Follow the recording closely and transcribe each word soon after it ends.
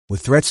With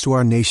threats to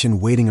our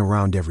nation waiting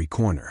around every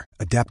corner,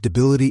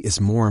 adaptability is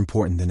more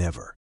important than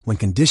ever. When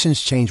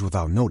conditions change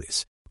without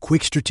notice,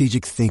 quick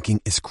strategic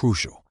thinking is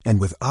crucial.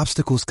 And with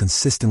obstacles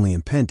consistently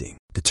impending,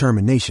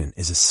 determination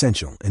is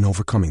essential in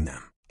overcoming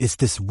them. It's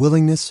this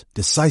willingness,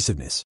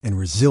 decisiveness, and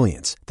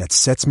resilience that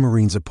sets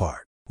Marines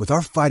apart. With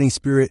our fighting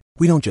spirit,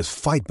 we don't just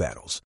fight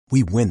battles,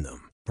 we win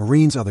them.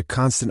 Marines are the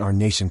constant our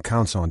nation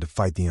counts on to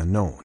fight the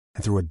unknown.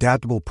 And through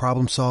adaptable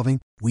problem solving,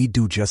 we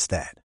do just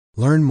that.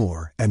 Learn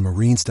more at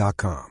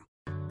marines.com.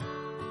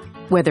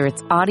 Whether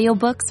it's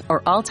audiobooks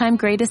or all-time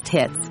greatest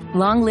hits,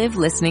 long live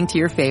listening to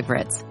your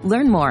favorites.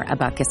 Learn more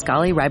about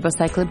Kisqali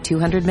Ribociclib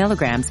 200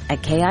 milligrams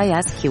at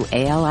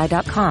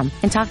KISQALI.com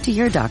and talk to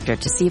your doctor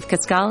to see if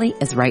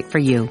Kisqali is right for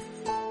you.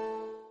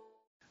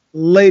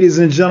 Ladies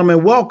and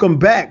gentlemen, welcome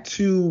back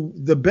to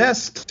the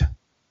best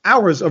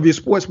hours of your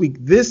sports week.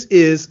 This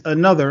is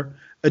another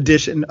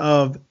edition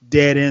of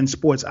Dead End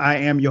Sports. I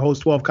am your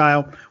host, 12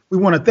 Kyle. We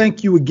want to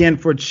thank you again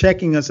for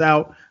checking us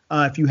out.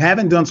 If you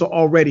haven't done so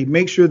already,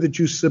 make sure that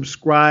you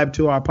subscribe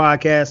to our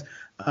podcast.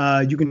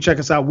 You can check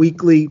us out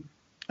weekly.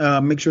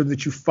 Make sure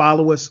that you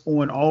follow us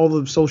on all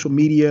of social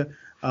media.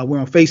 We're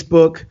on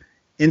Facebook,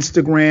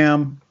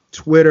 Instagram,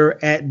 Twitter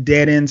at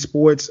Dead End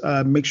Sports.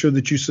 Make sure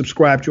that you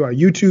subscribe to our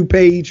YouTube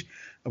page.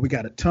 We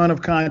got a ton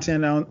of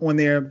content on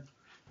there,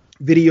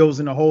 videos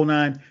and the whole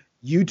nine.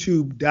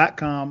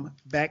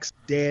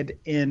 YouTube.com/Dead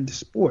End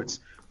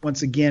Sports.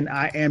 Once again,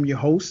 I am your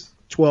host,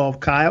 12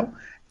 Kyle.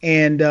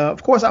 And,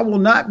 of course, I will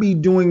not be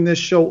doing this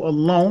show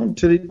alone.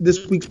 To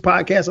this week's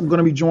podcast, I'm going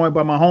to be joined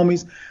by my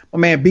homies, my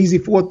man,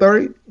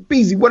 BZ430.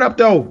 BZ, what up,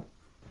 though?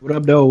 What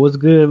up, though? What's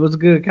good? What's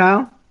good,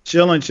 Kyle?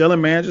 Chilling,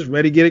 man. Just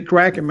ready to get it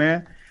cracking,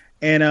 man.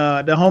 And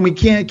the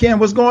homie Ken,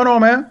 what's going on,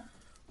 man?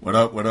 What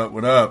up?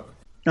 All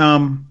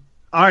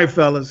right,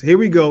 fellas, here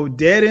we go.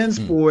 Dead End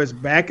Sports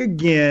back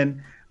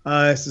again.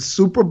 It's the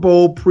Super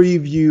Bowl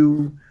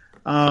preview.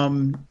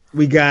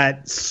 We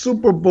got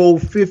Super Bowl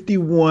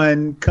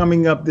 51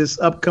 coming up this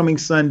upcoming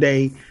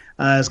Sunday.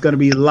 It's going to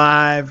be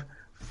live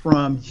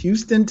from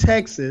Houston,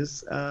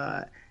 Texas.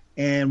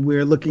 And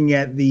we're looking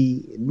at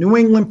the New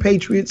England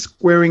Patriots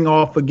squaring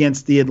off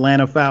against the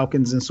Atlanta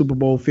Falcons in Super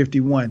Bowl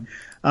 51.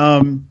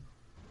 A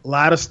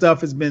lot of stuff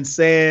has been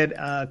said.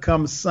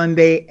 Come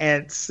Sunday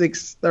at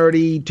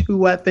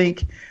 6:32, I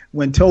think,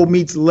 when toe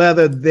meets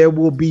leather, there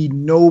will be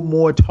no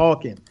more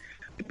talking.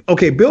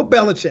 Okay, Bill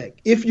Belichick,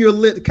 if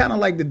you're kind of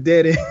like the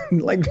dead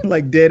end,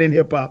 like dead end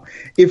hip hop.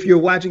 If you're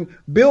watching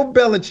Bill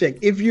Belichick,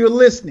 if you're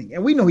listening,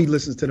 and we know he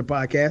listens to the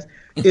podcast,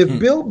 if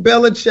Bill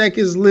Belichick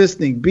is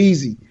listening,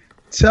 BZ,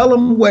 tell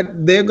him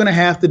what they're going to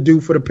have to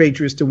do for the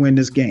Patriots to win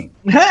this game.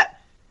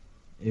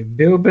 If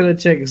Bill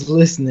Belichick is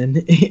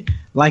listening,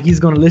 like he's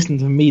going to listen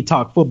to me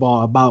talk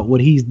football about what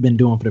he's been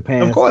doing for the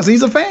past. Of course,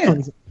 he's a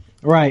fan.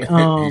 Right.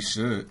 He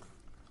should.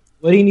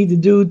 What he need to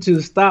do to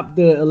stop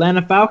the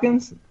Atlanta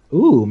Falcons?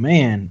 Ooh,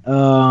 man.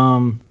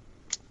 I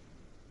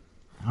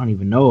don't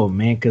even know,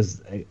 man, because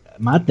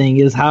my thing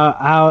is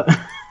how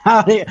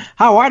are they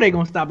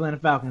going to stop Atlanta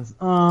Falcons?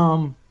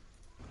 I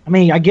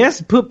mean, I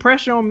guess put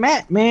pressure on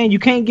Matt, man. You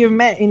can't give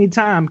Matt any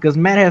time because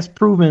Matt has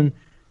proven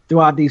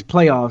throughout these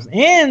playoffs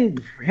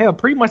and, hell,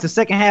 pretty much the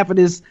second half of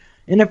this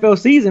NFL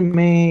season,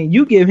 man,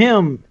 you give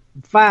him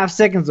 5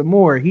 seconds or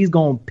more, he's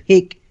going to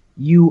pick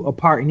you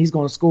apart and he's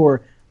going to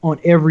score on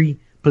every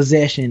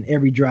possession,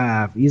 every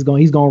drive. He's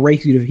going to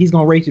race you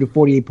to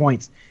 48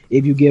 points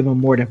if you give him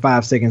more than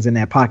 5 seconds in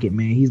that pocket,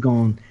 man. He's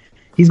going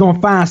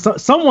to find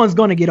someone's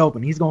going to get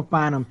open. He's going to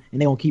find them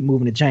and they're going to keep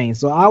moving the chain.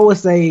 So I would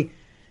say,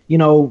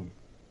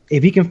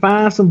 if he can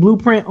find some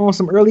blueprint on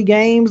some early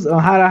games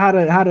on how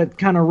to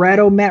kind of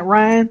rattle Matt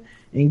Ryan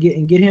and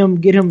get him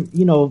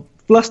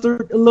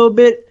flustered a little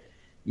bit,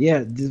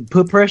 yeah, just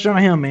put pressure on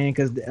him, man,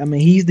 cuz I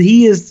mean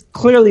he is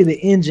clearly the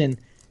engine,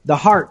 the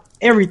heart,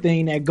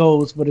 everything that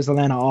goes for this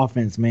Atlanta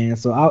offense, man.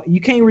 So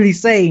you can't really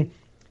say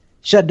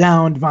shut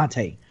down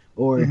Devontae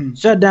or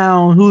shut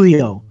down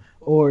Julio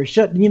or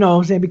shut, what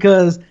I'm saying,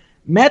 because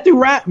Matt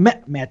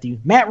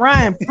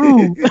Ryan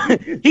proved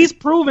he's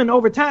proven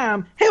over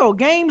time. Hell,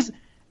 games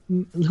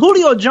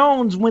Julio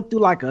Jones went through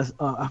like a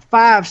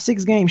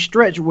 5-6 game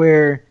stretch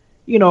where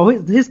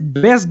his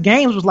best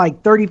games was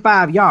like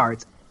 35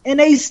 yards and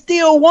they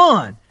still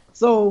won.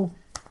 So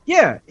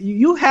yeah,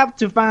 you have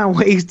to find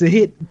ways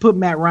to put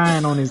Matt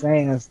Ryan on his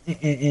ass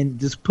and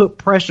just put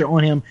pressure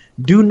on him.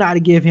 Do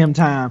not give him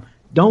time.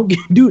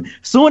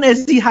 Soon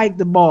as he hiked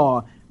the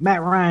ball,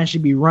 Matt Ryan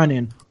should be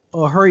running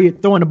or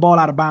throwing the ball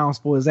out of bounds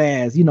for his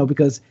ass,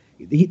 because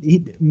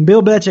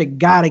Bill Belichick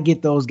got to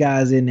get those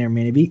guys in there,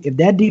 man. If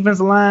that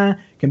defensive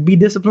line can be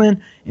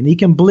disciplined and he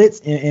can blitz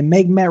and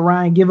make Matt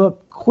Ryan give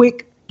up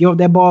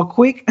that ball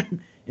quick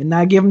and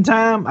not give him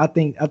time, I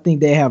think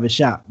they have a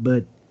shot.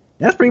 But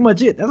that's pretty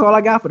much it. That's all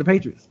I got for the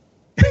Patriots.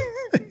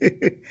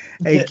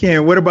 Hey,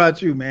 Ken, what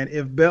about you, man?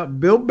 If Bill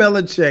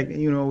Belichick,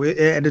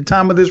 at the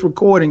time of this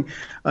recording,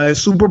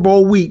 Super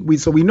Bowl week,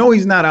 so we know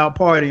he's not out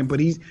partying, but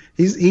he's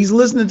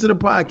listening to the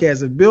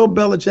podcast. If Bill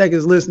Belichick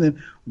is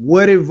listening,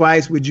 what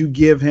advice would you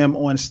give him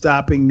on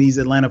stopping these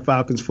Atlanta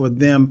Falcons for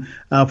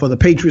the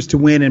Patriots to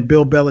win and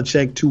Bill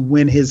Belichick to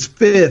win his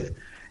 5th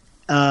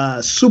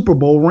Super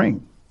Bowl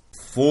ring?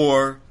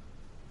 For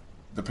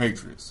the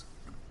Patriots.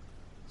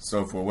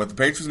 So for what the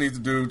Patriots need to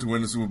do to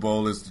win the Super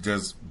Bowl is to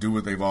just do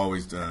what they've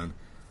always done,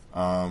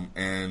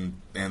 and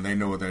they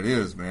know what that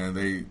is, man.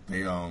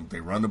 They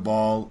run the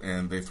ball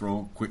and they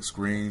throw quick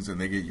screens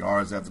and they get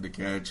yards after the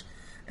catch,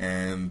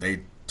 and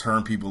they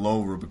turn people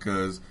over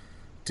because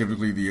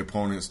typically the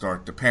opponents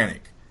start to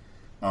panic.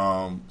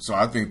 So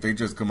I think they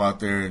just come out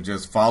there and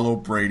just follow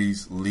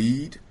Brady's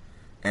lead,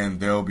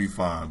 and they'll be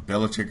fine.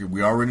 Belichick,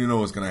 we already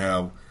know, is going to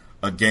have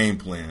a game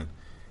plan,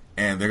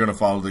 and they're going to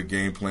follow the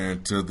game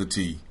plan to the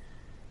T.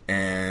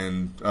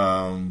 And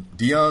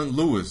Deion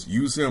Lewis,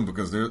 use him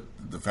because the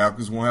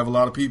Falcons won't have a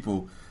lot of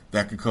people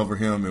that can cover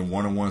him in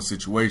one-on-one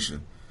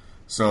situation.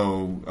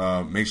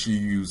 So make sure you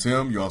use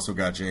him. You also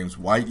got James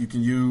White you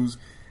can use,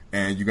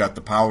 and you got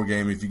the power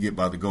game if you get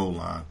by the goal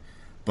line.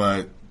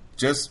 But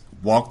just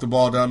walk the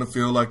ball down the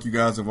field like you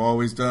guys have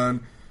always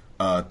done.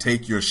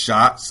 Take your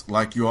shots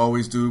like you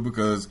always do,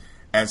 because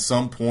at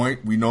some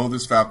point, we know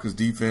this Falcons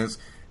defense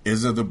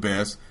isn't the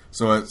best.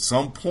 So at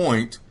some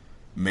point,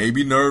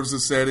 maybe nerves will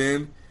set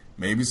in.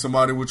 Maybe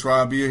somebody will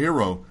try to be a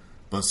hero,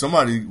 but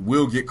somebody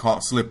will get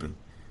caught slipping.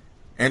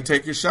 And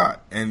take your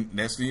shot. And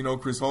next thing you know,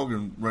 Chris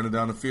Hogan running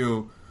down the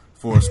field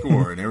for a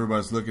score, and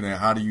everybody's looking at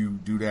how do you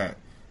do that?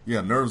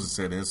 Yeah, nerves are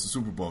set in. It's the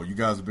Super Bowl. You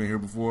guys have been here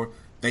before.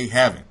 They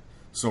haven't.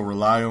 So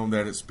rely on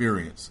that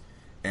experience.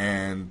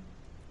 And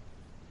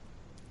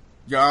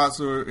your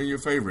odds are in your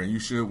favor, and you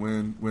should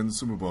win the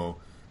Super Bowl.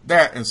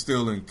 That and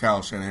still in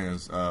Kyle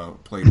Shanahan's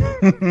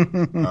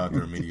playbook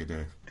during media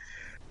day.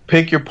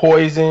 Pick your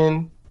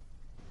poison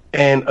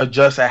and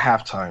adjust at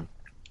halftime.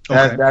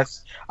 Okay.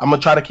 I'm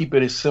going to try to keep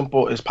it as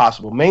simple as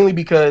possible, mainly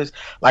because,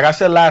 like I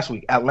said last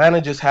week,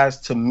 Atlanta just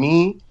has, to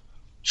me,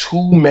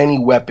 too many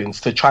weapons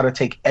to try to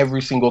take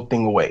every single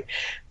thing away.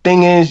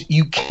 Thing is,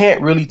 you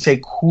can't really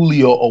take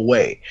Julio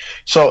away.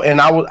 So,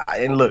 I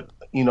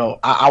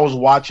was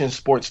watching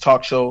sports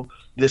talk show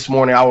this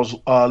morning. I was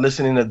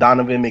listening to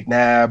Donovan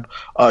McNabb,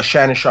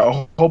 Shannon Sharp,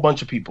 a whole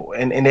bunch of people,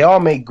 and they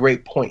all made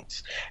great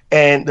points.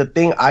 And the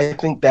thing I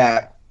think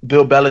that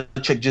Bill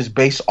Belichick, just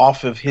based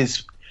off of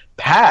his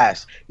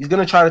past, he's going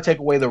to try to take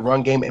away the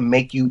run game and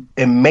make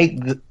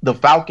the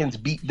Falcons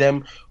beat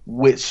them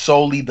with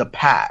solely the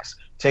pass.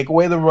 Take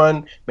away the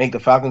run, make the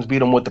Falcons beat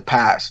them with the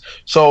pass.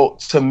 So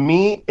to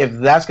me, if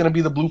that's going to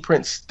be the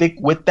blueprint, stick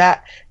with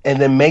that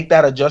and then make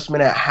that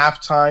adjustment at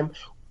halftime.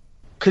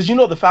 Because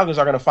the Falcons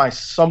are going to find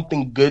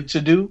something good to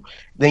do.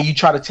 Then you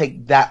try to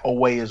take that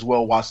away as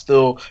well while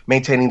still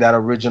maintaining that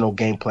original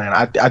game plan.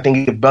 I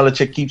think if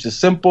Belichick keeps it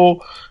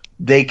simple,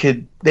 they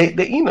could.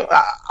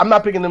 I'm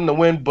not picking them to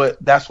win, but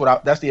that's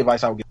the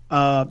advice I would give.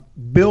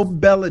 Bill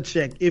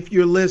Belichick, if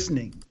you're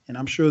listening, and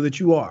I'm sure that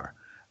you are,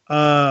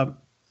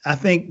 I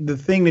think the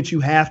thing that you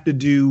have to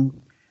do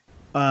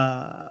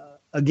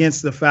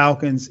against the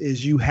Falcons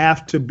is you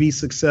have to be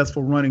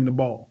successful running the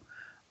ball.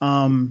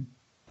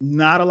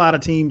 Not a lot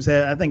of teams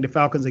have. I think the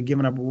Falcons have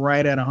given up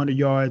right at 100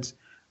 yards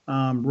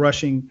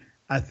rushing.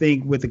 I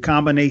think with the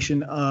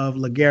combination of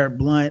LeGarrette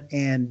Blount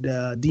and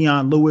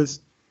Deion Lewis,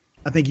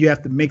 I think you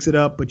have to mix it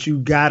up, but you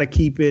got to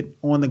keep it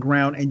on the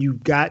ground, and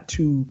you've got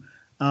to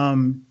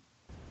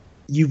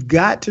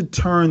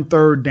turn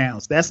third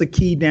downs. That's a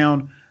key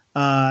down.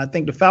 I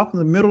think the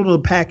Falcons are middle of the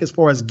pack as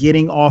far as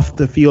getting off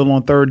the field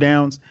on third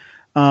downs,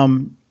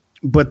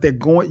 but they're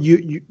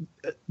going.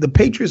 The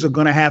Patriots are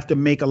going to have to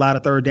make a lot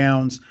of third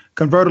downs,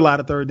 convert a lot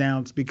of third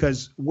downs,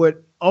 because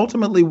what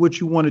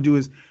you want to do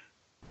is,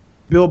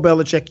 Bill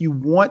Belichick, you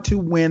want to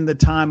win the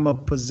time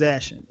of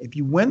possession. If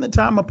you win the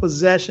time of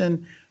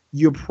possession,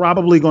 you're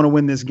probably going to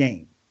win this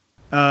game.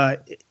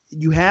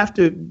 You have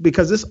to,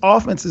 because this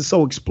offense is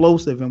so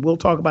explosive, and we'll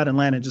talk about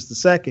Atlanta in just a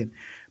second,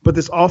 but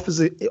this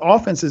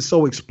offense is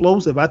so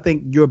explosive. I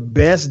think your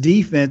best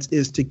defense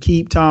is to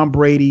keep Tom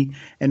Brady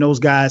and those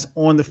guys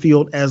on the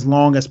field as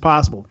long as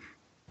possible.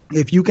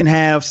 If you can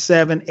have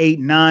 7, 8,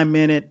 9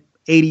 minute,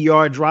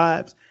 80-yard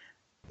drives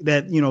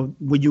that,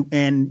 when you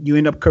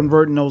end up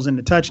converting those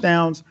into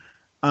touchdowns,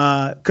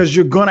 because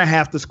you're going to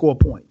have to score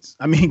points.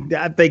 I mean,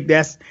 I think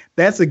that's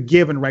a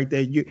given right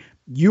there.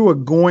 You are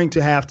going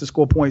to have to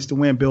score points to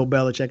win, Bill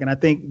Belichick. And I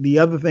think the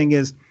other thing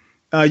is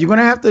you're going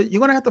to have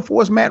to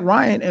force Matt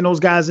Ryan and those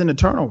guys into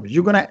turnovers.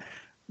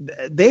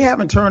 They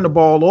haven't turned the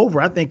ball over,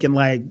 I think, in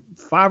like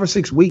 5 or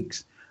 6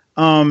 weeks.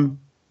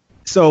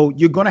 So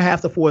you're going to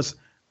have to force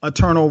a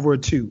turnover or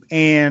two.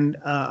 And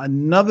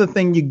another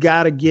thing you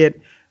got to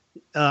get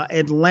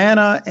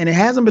Atlanta, and it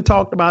hasn't been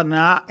talked about, and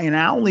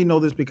I only know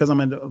this because I'm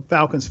a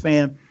Falcons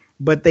fan,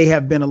 but they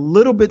have been a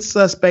little bit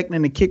suspect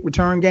in the kick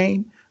return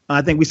game.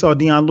 I think we saw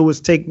Deion Lewis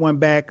take one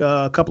back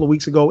a couple of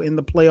weeks ago in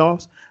the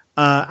playoffs.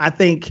 I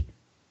think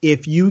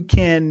if you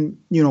can,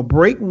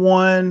 break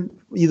one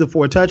either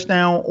for a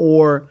touchdown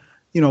or,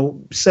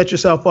 set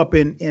yourself up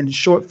in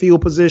short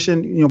field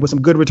position, with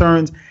some good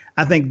returns,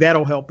 I think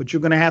that'll help. But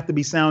you're going to have to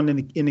be sound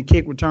in the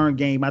kick return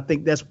game. I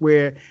think that's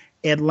where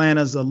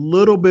Atlanta's a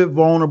little bit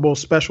vulnerable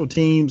special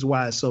teams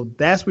wise. So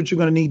that's what you're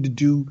going to need to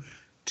do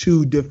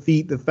to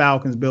defeat the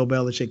Falcons, Bill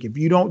Belichick. If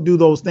you don't do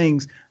those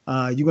things,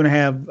 you're going to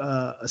have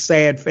a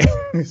sad face,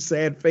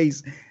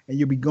 and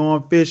you'll be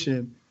going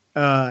fishing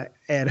at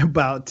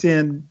about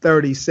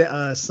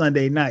 10:30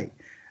 Sunday night.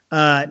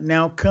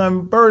 Now,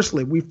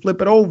 conversely, we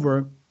flip it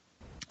over.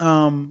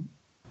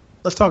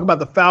 Let's talk about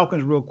the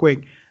Falcons real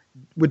quick.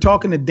 We're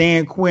talking to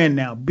Dan Quinn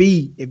now.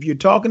 B, if you're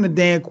talking to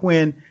Dan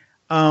Quinn,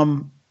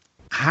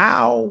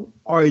 how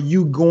are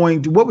you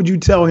going to? What would you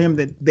tell him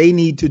that they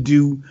need to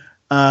do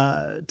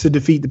to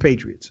defeat the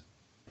Patriots?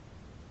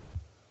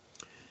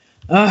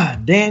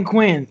 Dan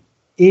Quinn,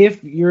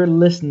 if you're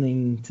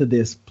listening to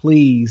this,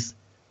 please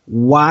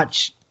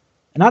watch.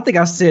 And I think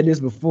I said this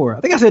before. I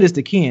think I said this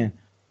to Ken.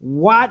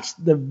 Watch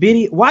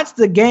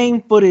the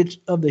game footage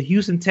of the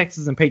Houston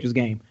Texans and Patriots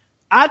game.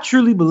 I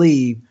truly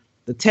believe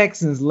the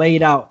Texans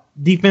laid out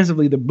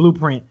defensively the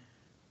blueprint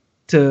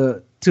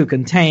to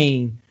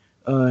contain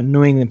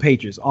New England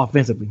Patriots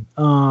offensively.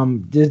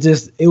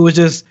 It was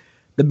just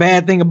the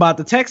bad thing about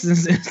the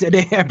Texans is that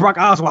they had Brock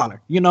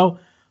Osweiler,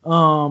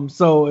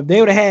 So if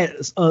they would have had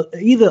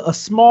either a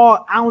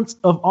small ounce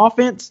of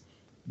offense,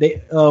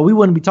 we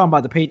wouldn't be talking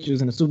about the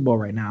Patriots in the Super Bowl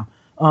right now.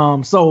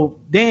 So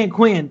Dan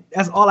Quinn,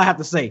 that's all I have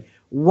to say.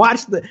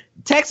 Watch the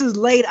Texas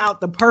laid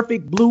out the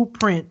perfect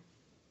blueprint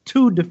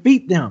to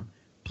defeat them.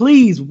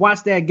 Please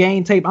watch that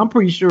game tape. I'm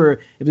pretty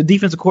sure if the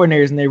defensive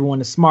coordinators and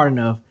everyone is smart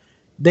enough,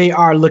 they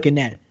are looking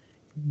at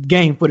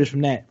game footage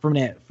from that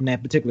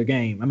particular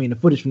game. I mean, the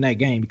footage from that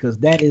game, because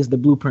that is the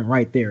blueprint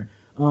right there.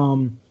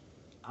 I've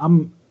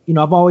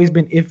always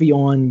been iffy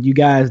on you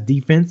guys'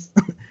 defense.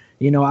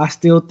 I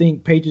still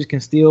think Patriots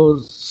can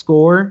still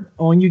score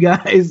on you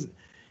guys.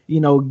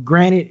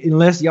 Granted,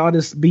 unless y'all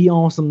just be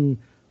on some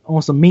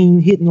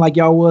mean hitting like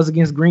y'all was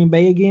against Green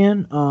Bay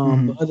again.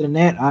 But other than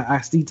that,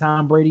 I see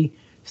Tom Brady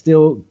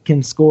still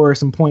can score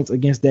some points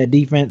against that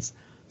defense.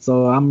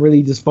 So I'm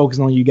really just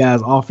focusing on you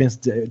guys' offense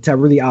to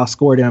really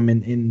outscore them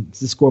and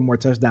to score more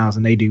touchdowns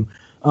than they do.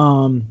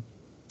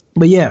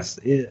 But yes,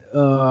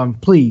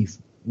 please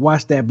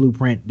watch that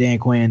blueprint, Dan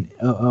Quinn,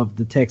 of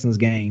the Texans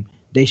game.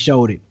 They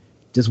showed it.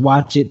 Just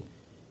watch it,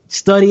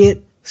 study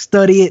it,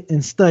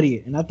 and study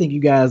it. And I think you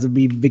guys will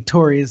be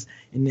victorious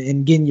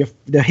in getting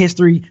the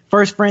history,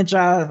 first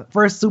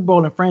Super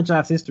Bowl in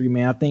franchise history,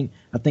 man. I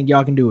think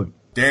y'all can do it.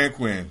 Dan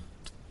Quinn,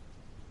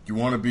 you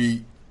want to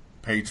be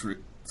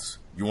Patriots.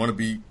 You want to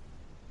be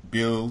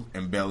Brady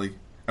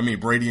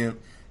and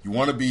you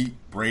want to be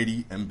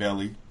Brady and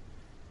Belly.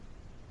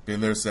 Been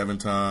there 7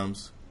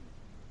 times.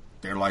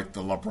 They're like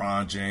the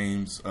LeBron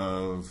James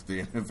of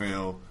the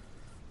NFL.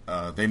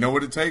 They know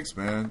what it takes,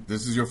 man.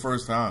 This is your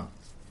first time.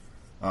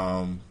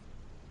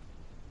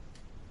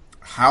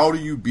 How do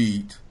you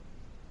beat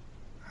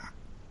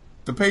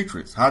the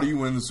Patriots? How do you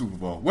win the Super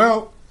Bowl?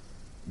 Well,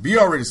 B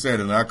already said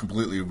it, and I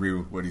completely agree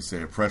with what he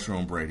said. Pressure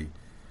on Brady.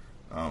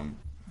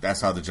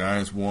 That's how the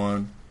Giants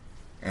won,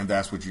 and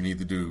that's what you need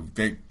to do.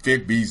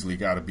 Vic Beasley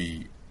got to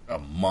be a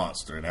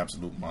monster, an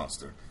absolute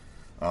monster.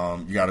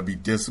 You got to be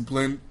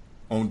disciplined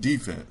on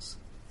defense.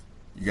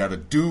 You got to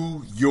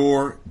do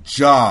your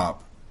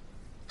job.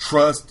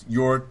 Trust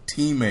your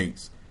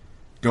teammates.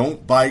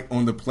 Don't bite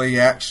on the play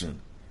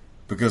action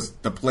because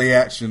the play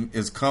action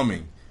is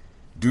coming.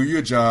 Do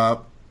your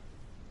job,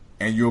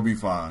 and you'll be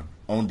fine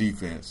on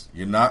defense.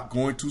 You're not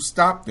going to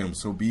stop them,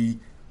 so be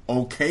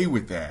okay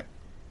with that.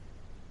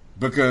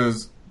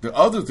 Because the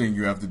other thing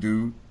you have to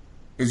do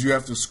is you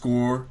have to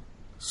score.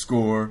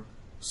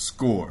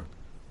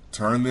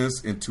 Turn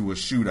this into a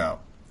shootout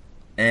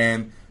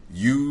and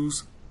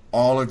use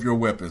all of your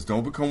weapons.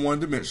 Don't become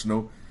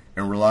one-dimensional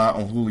and rely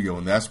on Julio.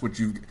 And that's what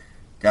you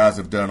guys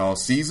have done all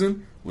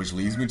season, which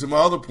leads me to my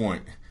other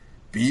point.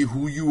 Be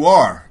who you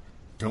are.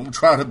 Don't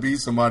try to be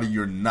somebody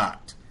you're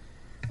not.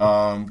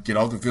 Get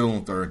off the field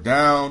on third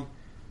down.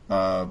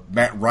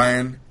 Matt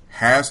Ryan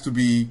has to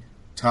be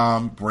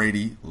Tom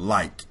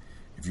Brady-like.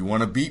 If you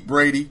want to beat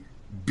Brady,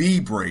 be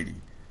Brady.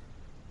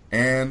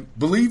 And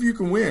believe you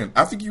can win.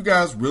 I think you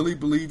guys really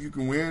believe you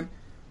can win,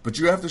 but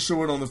you have to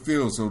show it on the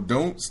field. So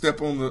don't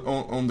step on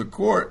the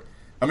court.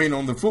 I mean,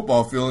 on the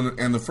football field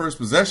and the first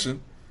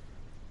possession.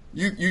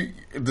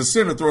 The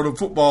center throw the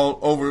football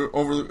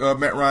over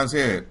Matt Ryan's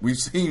head. We've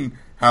seen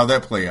how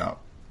that play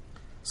out.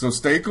 So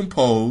stay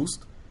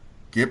composed,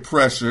 get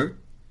pressure,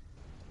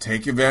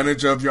 take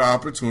advantage of your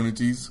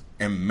opportunities,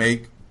 and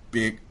make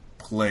big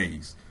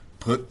plays.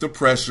 Put the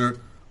pressure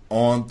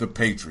on the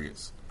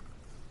Patriots.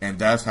 And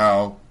that's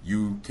how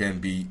you can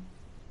beat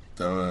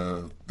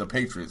the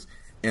Patriots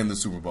in the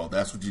Super Bowl.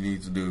 That's what you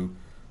need to do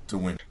to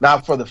win. Now,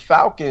 for the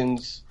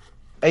Falcons,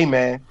 hey,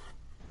 man,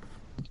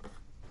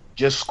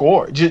 just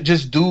score.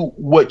 Just do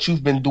what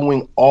you've been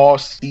doing all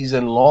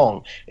season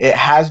long. It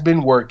has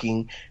been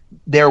working.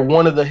 They're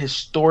one of the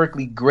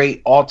historically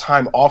great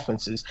all-time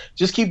offenses.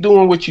 Just keep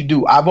doing what you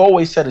do. I've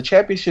always said a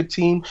championship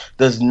team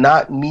does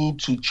not need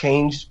to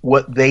change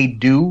what they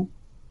do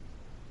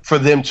for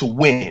them to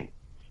win.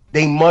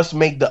 They must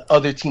make the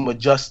other team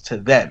adjust to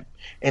them.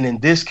 And in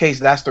this case,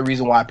 that's the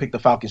reason why I picked the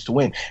Falcons to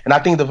win. And I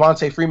think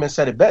Devontae Freeman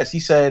said it best.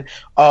 He said,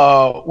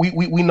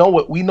 we know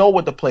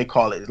what the play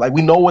call is. Like,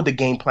 we know what the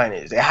game plan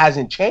is. It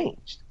hasn't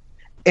changed.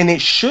 And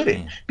it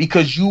shouldn't,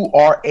 because you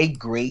are a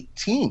great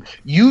team.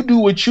 You do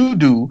what you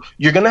do.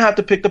 You're going to have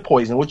to pick the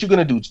poison. What you're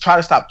going to do is try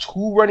to stop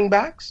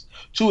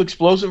two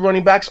explosive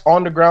running backs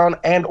on the ground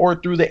and or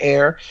through the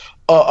air,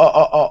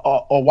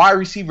 a wide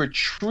receiver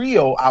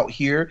trio out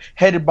here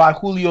headed by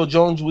Julio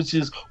Jones, which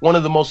is one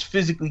of the most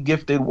physically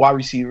gifted wide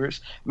receivers.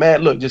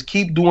 Man, look, just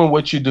keep doing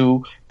what you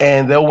do,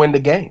 and they'll win the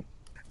game.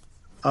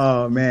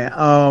 Oh,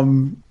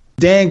 man.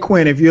 Dan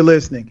Quinn, if you're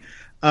listening,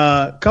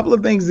 a couple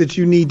of things that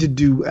you need to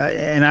do,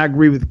 and I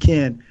agree with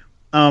Ken.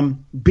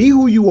 Be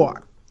who you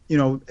are.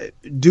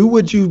 Do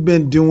what you've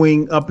been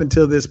doing up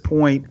until this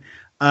point.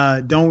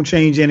 Don't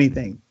change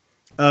anything.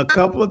 A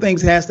couple of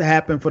things has to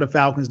happen for the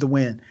Falcons to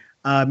win.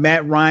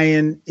 Matt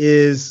Ryan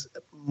is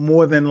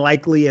more than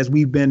likely, as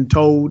we've been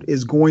told,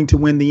 is going to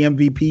win the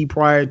MVP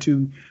prior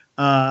to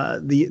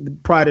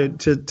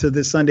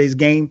this Sunday's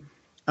game.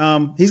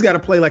 He's got to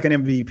play like an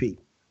MVP.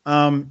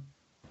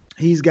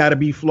 He's got to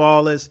be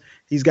flawless.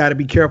 He's got to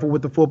be careful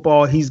with the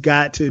football. He's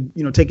got to,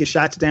 take his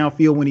shots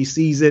downfield when he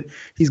sees it.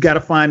 He's got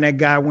to find that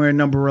guy wearing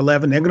number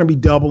 11. They're going to be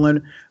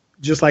doubling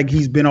just like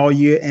he's been all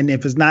year. And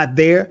if it's not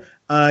there,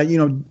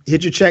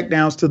 hit your check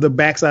downs to the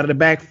backside of the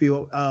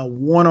backfield.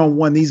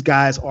 One-on-one, these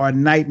guys are a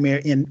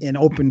nightmare in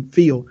open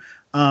field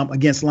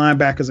against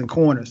linebackers and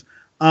corners.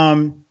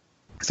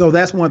 So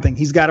that's one thing.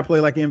 He's got to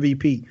play like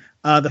MVP.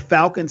 The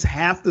Falcons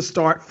have to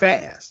start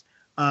fast.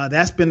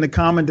 That's been the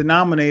common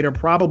denominator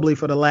probably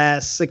for the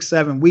last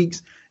 6-7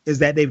 weeks, is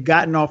that they've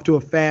gotten off to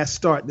a fast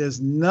start. There's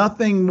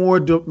nothing more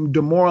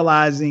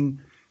demoralizing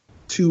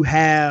to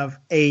have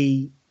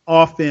a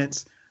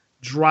offense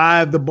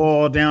drive the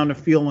ball down the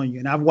field on you.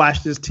 And I've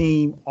watched this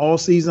team all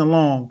season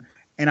long,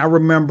 and I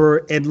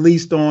remember at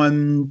least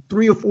on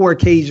 3 or 4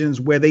 occasions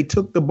where they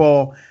took the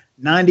ball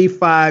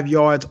 95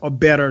 yards or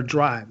better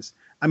drives.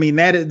 I mean,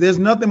 there's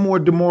nothing more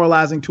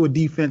demoralizing to a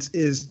defense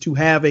is to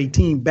have a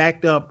team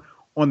backed up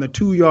on the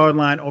 2-yard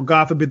line or,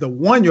 God forbid, the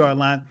 1-yard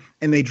line,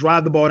 and they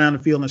drive the ball down the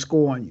field and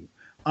score on you.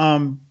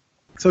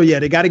 So, yeah,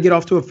 they got to get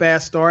off to a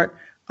fast start.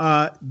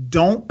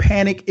 Don't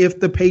panic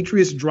if the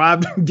Patriots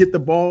get the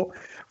ball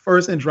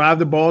first and drive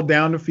the ball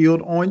down the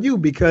field on you,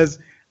 because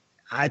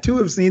I, too,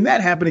 have seen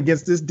that happen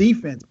against this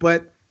defense.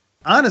 But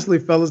honestly,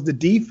 fellas, the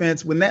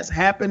defense, when that's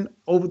happened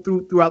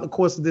throughout the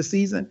course of this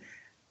season,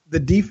 the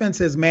defense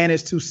has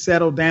managed to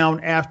settle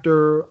down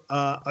after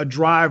a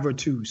drive or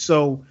two.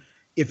 So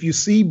if you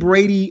see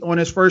Brady on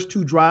his first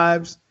 2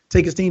 drives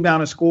take his team down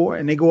and score,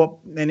 and they go up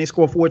and they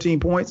score 14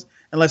 points,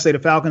 and let's say the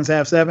Falcons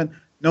have 7,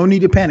 no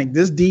need to panic.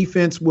 This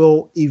defense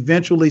will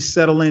eventually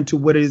settle into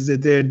what it is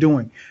that they're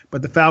doing.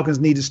 But the Falcons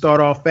need to start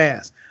off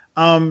fast.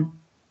 Ken,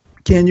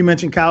 you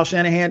mentioned Kyle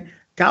Shanahan.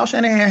 Kyle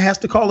Shanahan has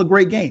to call a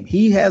great game.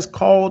 He has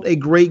called a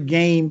great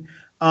game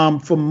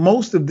for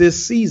most of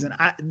this season.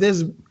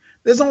 There's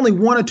only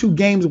 1 or 2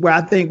 games where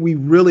I think we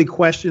really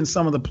question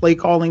some of the play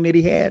calling that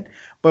he had.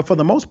 But for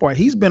the most part,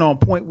 he's been on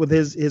point with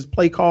his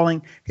play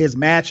calling, his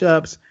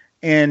matchups,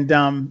 and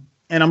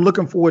I'm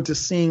looking forward to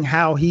seeing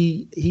how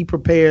he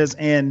prepares.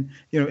 And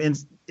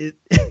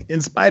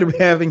in spite of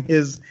having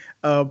his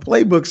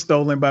playbook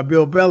stolen by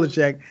Bill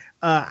Belichick,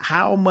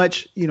 how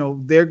much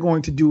they're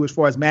going to do as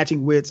far as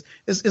matching wits.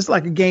 It's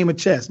like a game of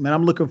chess, man.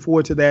 I'm looking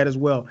forward to that as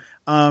well.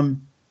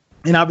 And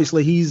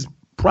obviously, he's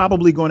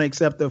probably going to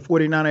accept the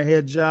 49er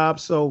head job.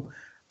 So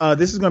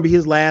this is going to be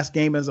his last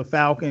game as a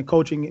Falcon,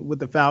 coaching with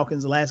the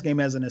Falcons, the last game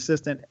as an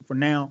assistant for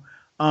now.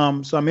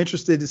 So I'm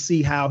interested to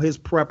see how his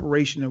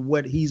preparation and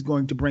what he's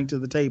going to bring to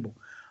the table.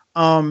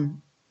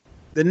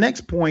 The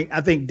next point, I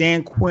think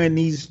Dan Quinn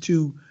needs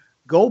to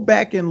go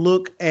back and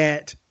look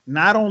at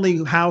not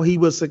only how he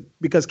was,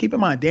 because keep in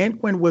mind, Dan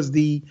Quinn was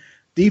the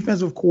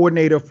defensive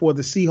coordinator for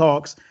the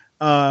Seahawks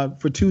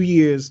for 2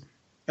 years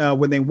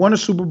when they won a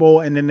Super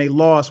Bowl, and then they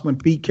lost when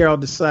Pete Carroll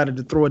decided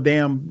to throw a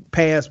damn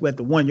pass at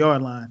the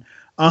 1-yard line.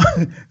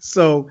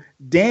 So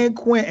Dan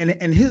Quinn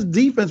and his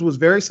defense was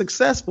very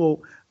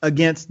successful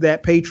against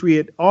that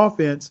Patriot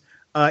offense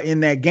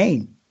in that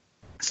game.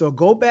 So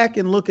go back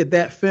and look at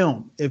that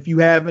film if you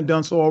haven't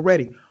done so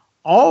already.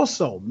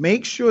 Also,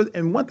 make sure,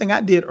 and one thing I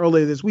did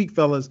earlier this week,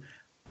 fellas,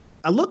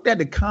 I looked at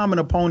the common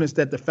opponents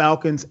that the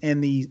Falcons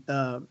and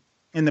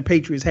the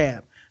Patriots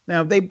have.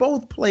 Now, they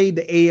both played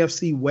the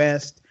AFC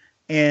West,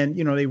 and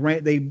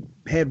they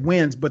had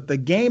wins, but the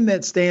game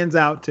that stands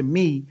out to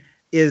me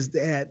is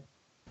that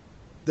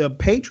the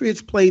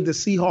Patriots played the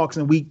Seahawks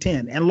in Week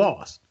 10 and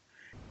lost.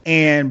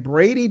 And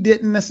Brady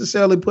didn't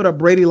necessarily put up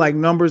Brady-like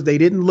numbers. They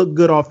didn't look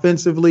good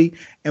offensively.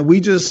 And we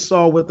just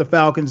saw what the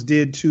Falcons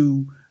did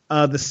to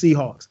the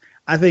Seahawks.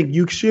 I think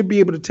you should be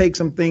able to take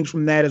some things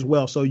from that as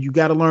well. So you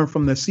got to learn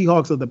from the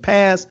Seahawks of the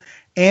past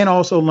and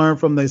also learn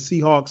from the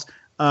Seahawks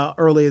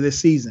earlier this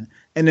season.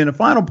 And then the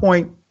final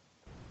point,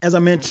 as I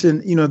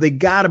mentioned, they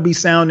got to be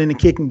sound in the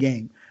kicking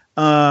game.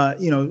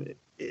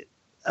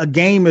 A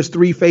game is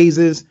 3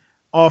 phases: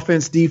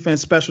 offense,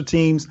 defense, special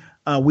teams.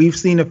 We've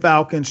seen the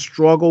Falcons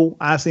struggle.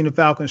 I've seen the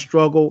Falcons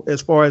struggle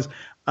as far as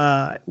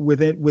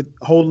with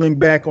holding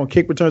back on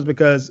kick returns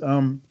because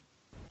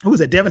who was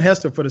it? Devin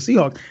Hester for the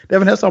Seahawks.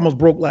 Devin Hester almost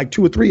broke like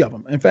 2 or 3 of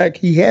them. In fact,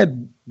 he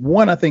had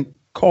one, I think,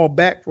 called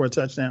back for a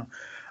touchdown,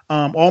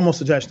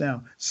 almost a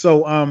touchdown.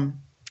 So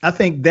I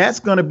think that's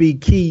going to be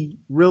key,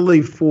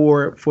 really,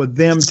 for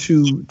them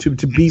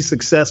to be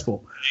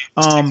successful.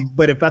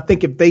 But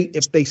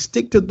if they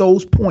stick to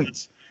those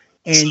points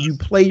and you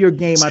play your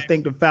game, I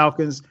think the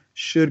Falcons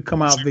should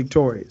come out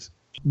victorious.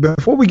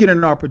 Before we get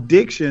into our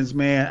predictions,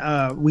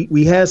 man,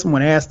 we had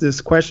someone ask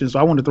this question, so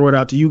I want to throw it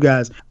out to you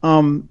guys.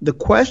 The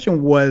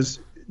question was,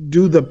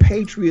 do the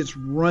Patriots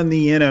run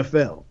the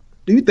NFL?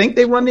 Do you think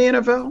they run the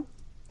NFL? All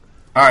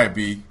right,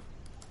 B.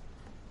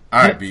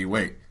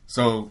 Wait.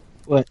 So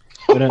what?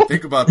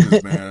 Think about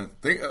this, man.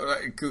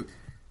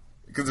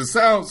 Because it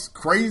sounds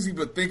crazy,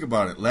 but think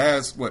about it.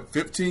 Last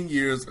 15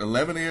 years,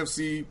 11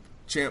 AFC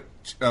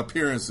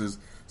appearances,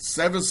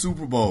 7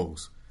 Super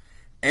Bowls,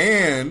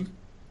 and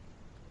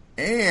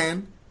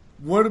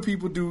what do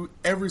people do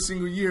every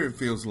single year? It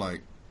feels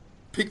like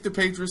pick the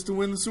Patriots to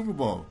win the Super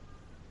Bowl.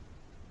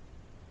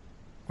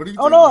 What do you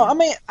think? Oh no, I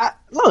mean,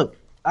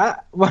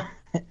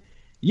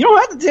 you don't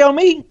have to tell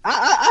me.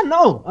 I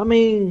know. I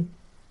mean,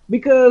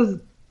 because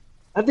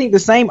I think the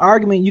same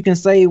argument you can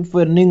say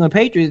for the New England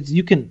Patriots,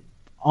 you can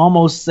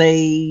almost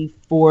say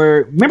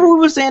for. Remember, we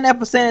were saying that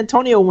for San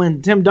Antonio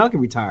when Tim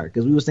Duncan retired,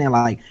 because we were saying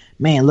like,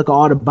 man, look at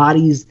all the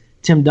bodies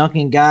Tim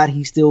Duncan got.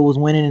 He still was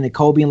winning in the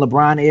Kobe and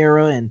LeBron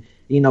era, and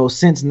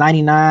since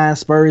 '99,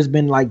 Spurs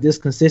been like this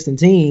consistent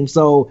team.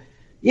 So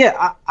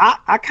yeah,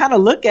 I kind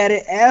of look at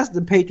it as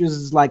the Patriots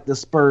is like the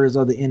Spurs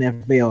of the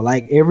NFL.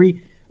 Like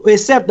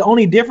except the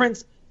only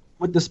difference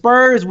with the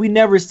Spurs, we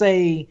never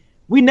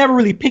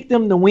really pick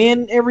them to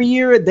win every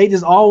year. They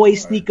just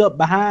always sneak up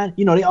behind.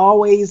 They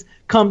always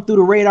come through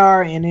the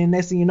radar, and then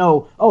next thing you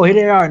know, oh, here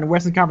they are in the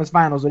Western Conference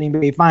Finals or the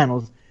NBA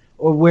Finals.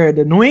 Or where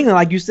the New England,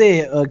 like you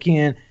said,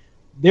 Ken,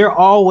 they're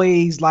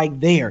always like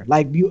there.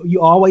 Like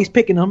you always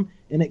picking them.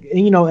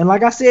 And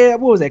like I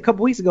said, what was that, a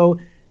couple weeks ago,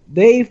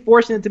 they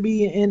fortunate to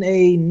be in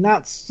a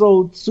not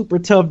so super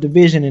tough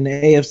division in the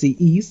AFC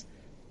East.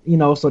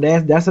 So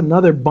that's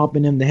another bump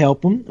in them to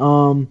help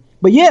them.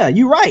 But yeah,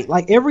 you're right.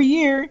 Like every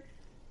year,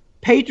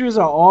 Patriots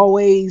are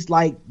always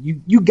like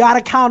you got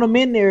to count them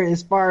in there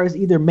as far as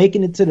either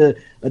making it to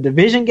a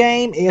division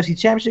game, AFC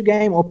Championship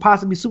game, or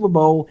possibly Super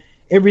Bowl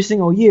every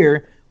single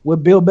year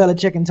with Bill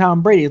Belichick and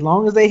Tom Brady. As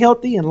long as they're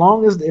healthy, and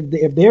long as if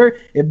Bill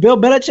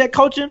Belichick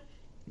coaching,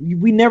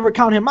 we never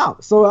count him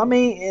out. So I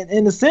mean,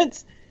 in a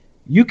sense,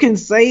 you can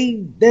say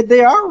that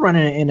they are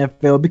running an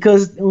NFL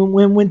because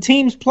when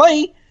teams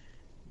play,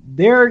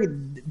 they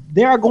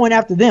are going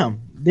after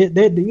them.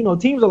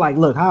 Teams are like,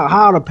 look, how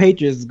are the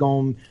Patriots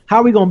how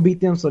are we gonna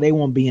beat them so they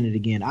won't be in it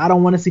again? I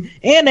don't want to see,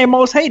 and they're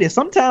most hated.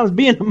 Sometimes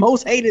being the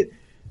most hated,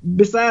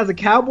 besides the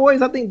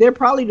Cowboys, I think they're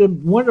probably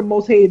one of the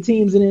most hated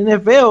teams in the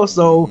NFL.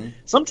 So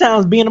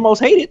sometimes being the most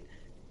hated,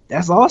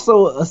 that's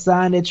also a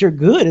sign that you're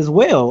good as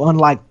well.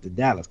 Unlike the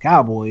Dallas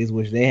Cowboys,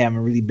 which they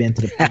haven't really been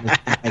to the finals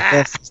like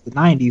that since the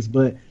 '90s.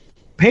 But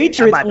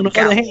Patriots, on the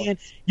other hand,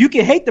 you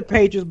can hate the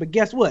Patriots, but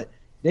guess what?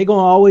 They're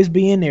gonna always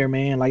be in there,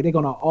 man. Like they're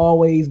gonna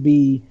always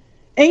be.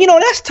 And,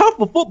 that's tough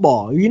for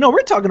football.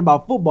 We're talking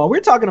about football. We're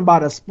talking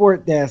about a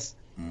sport that's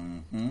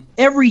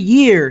every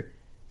year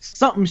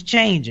something's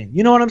changing.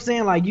 You know what I'm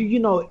saying? Like,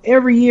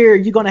 every year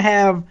you're going to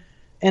have,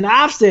 and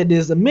I've said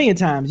this a million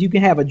times, you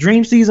can have a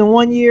dream season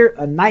one year,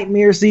 a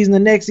nightmare season the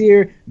next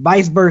year,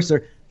 vice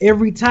versa.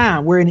 Every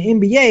time. Where in the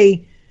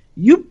NBA,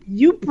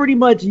 you pretty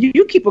much,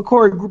 you keep a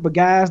core group of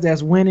guys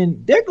that's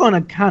winning, they're going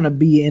to kind of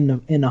be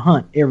in the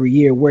hunt every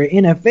year. Where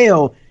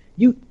NFL,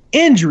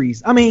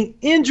 injuries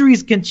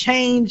can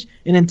change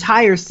an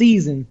entire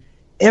season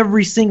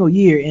every single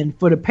year. And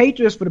for the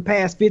Patriots for the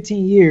past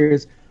 15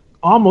 years,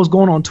 almost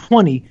going on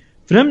 20,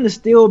 for them to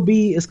still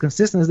be as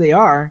consistent as they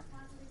are,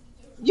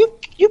 you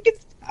can,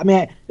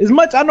 as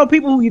much, I know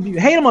people who, if you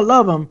hate them or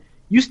love them,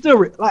 you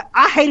still, like,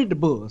 I hated the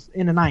Bulls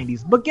in the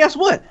 90s, but guess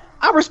what?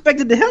 I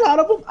respected the hell out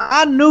of them.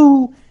 I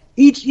knew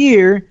each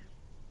year,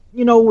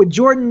 with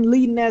Jordan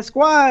leading that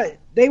squad,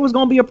 they was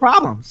going to be a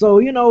problem. So,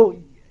 you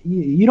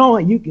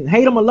can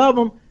hate them or love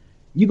them,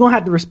 you're gonna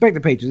have to respect the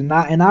Patriots,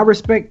 and I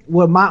respect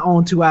what my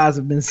own 2 eyes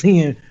have been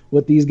seeing,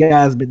 what these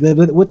guys,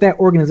 what that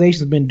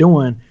organization's been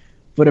doing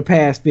for the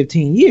past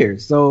 15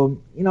 years. So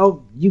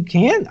you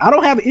can. I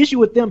don't have an issue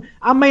with them.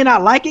 I may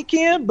not like it,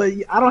 Ken, but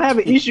I don't have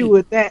an issue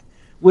with that.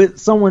 With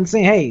someone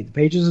saying, "Hey, the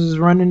Patriots has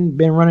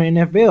been running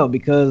NFL,"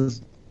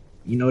 because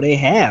they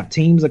have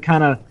teams are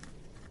kind of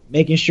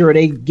making sure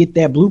they get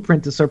that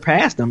blueprint to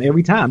surpass them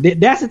every time.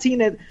 That's the team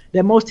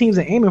that most teams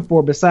are aiming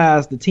for,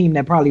 besides the team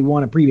that probably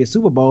won a previous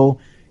Super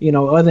Bowl.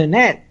 Other than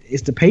that,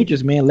 it's the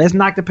Patriots, man. Let's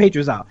knock the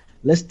Patriots out.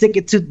 Let's stick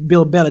it to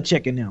Bill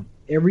Belichick and them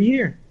every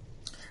year.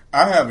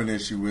 I have an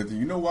issue with it.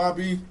 You know why,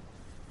 B?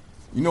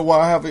 You know why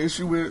I have an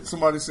issue with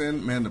somebody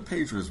saying, man, the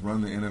Patriots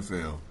run the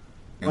NFL.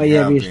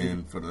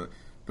 And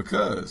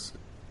because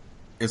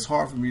it's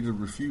hard for me to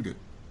refute it.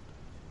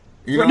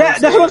 You know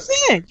that's what I'm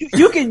saying.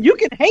 You can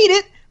hate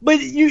it, but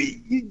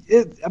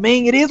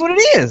it is what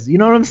it is. You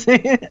know what I'm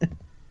saying?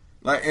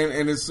 Like,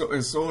 and it's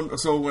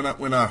so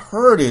when I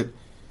heard it,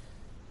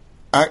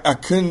 I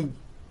couldn't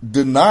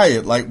deny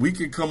it. Like, we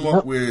could come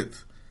up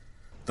with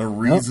the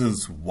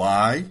reasons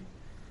why,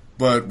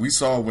 but we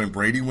saw when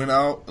Brady went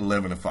out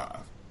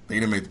 11-5. They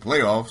didn't make the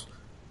playoffs,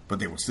 but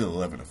they were still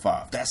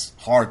 11-5. That's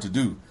hard to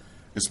do,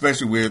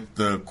 especially with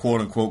the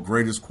quote unquote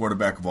greatest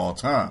quarterback of all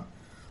time.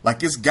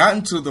 Like, it's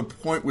gotten to the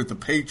point with the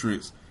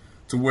Patriots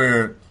to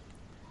where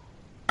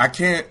I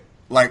can't,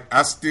 like,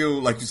 I still,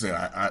 like you said,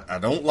 I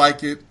don't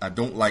like it. I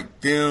don't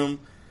like them.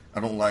 I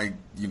don't like,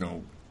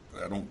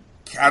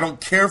 I don't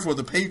care for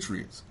the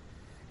Patriots.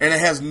 And it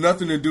has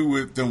nothing to do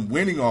with them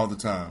winning all the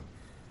time.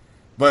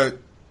 But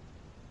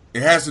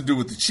it has to do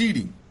with the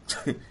cheating.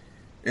 It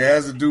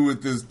has to do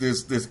with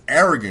this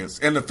arrogance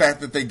and the fact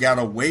that they got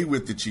away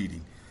with the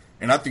cheating.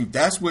 And I think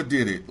that's what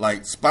did it.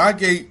 Like,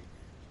 Spygate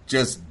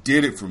just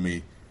did it for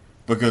me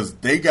because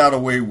they got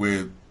away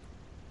with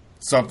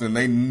something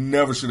they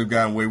never should have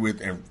gotten away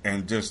with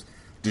and just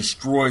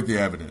destroyed the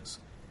evidence.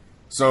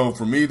 So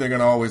for me, they're going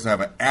to always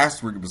have an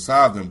asterisk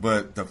beside them.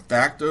 But the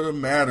fact of the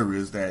matter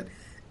is that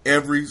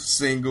every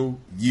single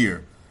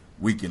year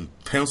we can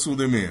pencil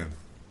them in.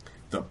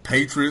 The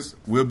Patriots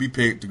will be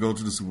picked to go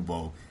to the Super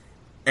Bowl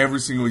every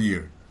single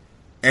year.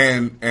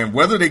 And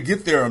whether they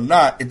get there or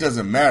not, it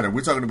doesn't matter.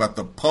 We're talking about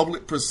the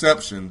public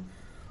perception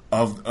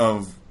of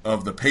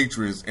the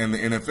Patriots and the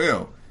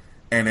NFL.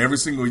 And every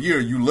single year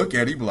you look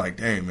at it, you be like,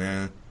 dang,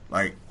 man,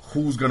 like,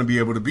 who's going to be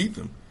able to beat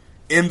them?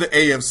 In the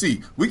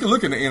AFC. We can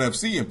look in the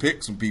NFC and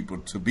pick some people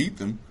to beat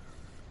them.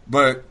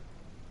 But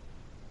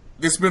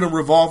it's been a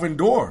revolving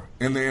door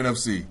in the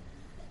NFC.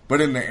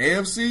 But in the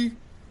AFC,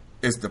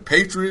 it's the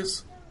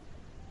Patriots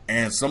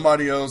and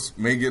somebody else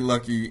may get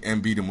lucky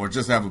and beat them or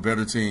just have a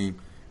better team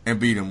and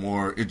beat them,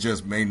 or it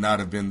just may not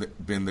have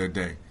been their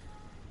day.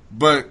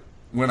 But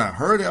when I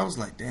heard it, I was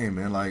like, damn,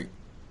 man, like,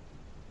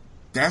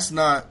 that's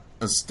not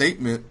a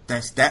statement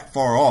that's that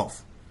far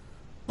off.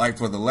 Like,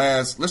 for the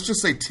last, let's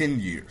just say 10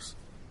 years,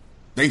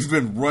 they've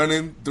been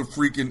running the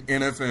freaking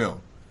NFL.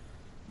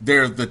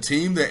 They're the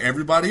team that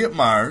everybody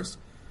admires,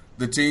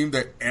 the team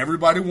that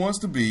everybody wants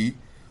to be.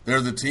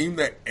 They're the team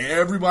that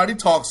everybody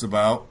talks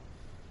about.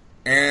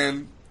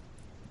 And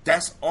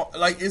that's all,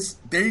 like,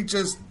 they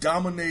just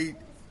dominate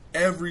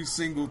every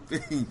single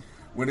thing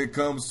when it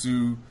comes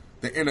to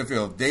the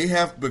NFL. They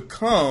have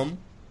become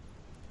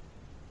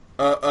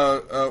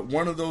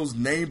one of those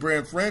name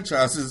brand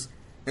franchises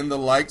in the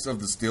likes of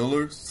the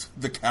Steelers,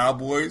 the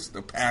Cowboys,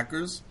 the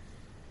Packers,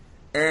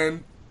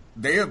 and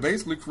they have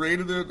basically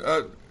created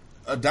a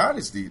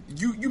dynasty.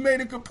 You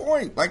made a good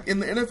point. Like, in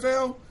the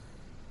NFL,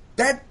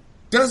 that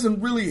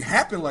doesn't really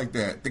happen like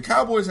that. The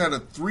Cowboys had a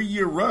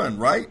 3-year run,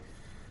 right?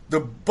 The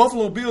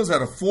Buffalo Bills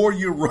had a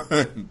 4-year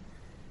run.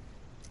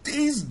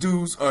 These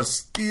dudes are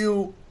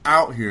still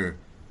out here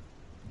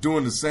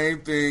doing the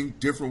same thing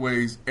different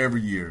ways every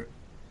year.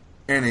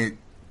 And it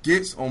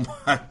gets on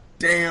my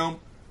damn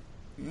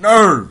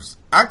nerves.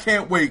 I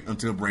can't wait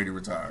until Brady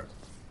retires.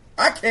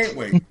 I can't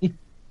wait.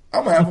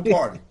 I'm going to have a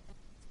party.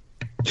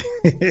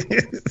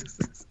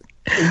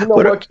 You know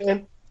what,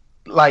 Ken?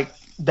 Like,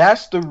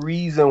 that's the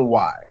reason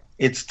why.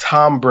 It's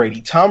Tom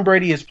Brady. Tom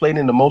Brady has played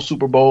in the most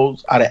Super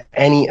Bowls out of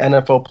any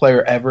NFL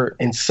player ever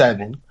in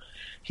 7.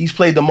 He's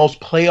played the most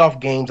playoff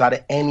games out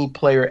of any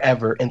player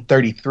ever in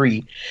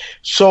 33.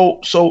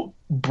 So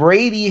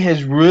Brady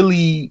has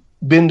really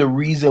been the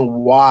reason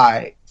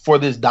why for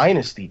this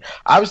dynasty.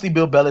 Obviously,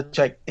 Bill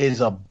Belichick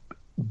is a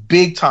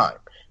big time,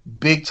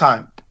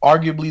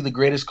 arguably the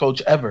greatest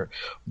coach ever.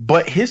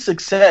 But his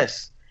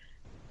success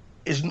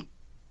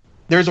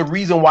there's a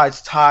reason why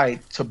it's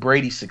tied to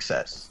Brady's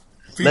success.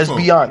 FIFO. Let's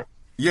be honest.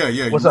 Yeah,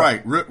 you're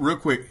right. Real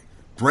quick,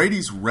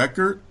 Brady's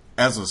record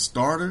as a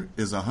starter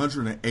is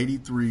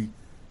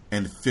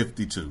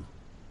 183-52.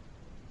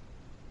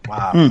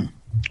 Wow.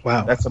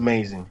 Wow. That's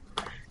amazing.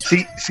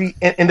 See,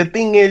 and the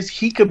thing is,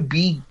 he could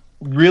be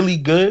really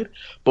good,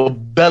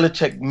 but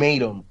Belichick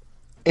made him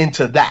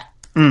into that.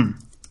 You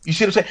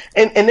see what I'm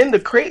saying? And then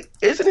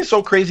isn't it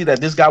so crazy that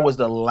this guy was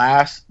the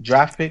last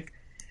draft pick?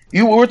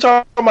 We're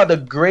talking about the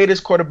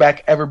greatest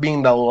quarterback ever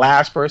being the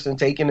last person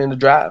taken in the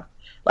draft.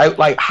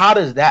 Like how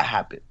does that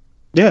happen?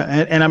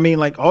 Yeah, and I mean,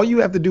 like, all you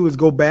have to do is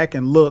go back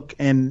and look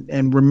and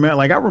remember.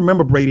 Like, I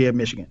remember Brady at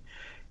Michigan.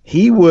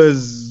 He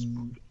was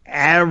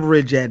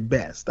average at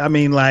best. I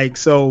mean, like,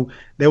 so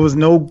there was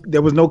no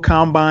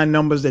combine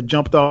numbers that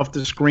jumped off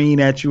the screen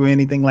at you or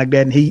anything like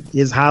that. And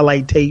his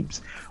highlight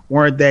tapes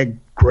weren't that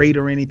great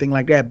or anything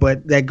like that.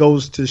 But that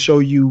goes to show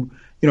you,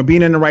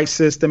 being in the right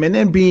system and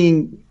then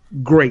being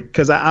great.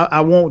 Because I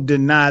won't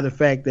deny the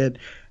fact that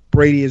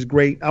Brady is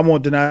great. I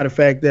won't deny the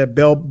fact that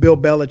Bill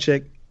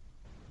Belichick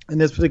in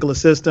this particular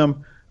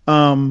system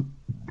in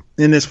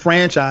this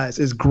franchise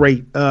is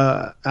great.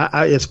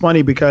 It's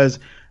funny because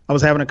I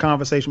was having a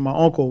conversation with my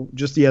uncle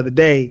just the other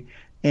day,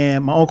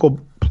 and my uncle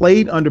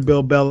played under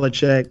Bill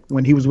Belichick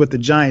when he was with the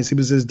Giants. He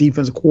was his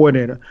defensive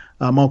coordinator.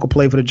 My uncle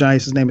played for the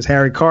Giants. His name is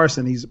Harry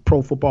Carson. He's a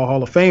Pro Football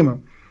Hall of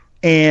Famer.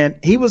 And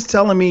he was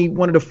telling me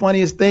one of the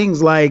funniest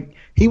things, like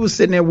he was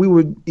sitting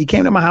there, he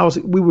came to my house,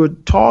 we were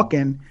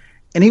talking,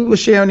 and he was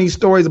sharing these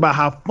stories about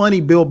how funny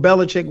Bill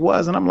Belichick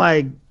was. And I'm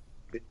like,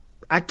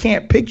 I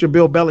can't picture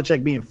Bill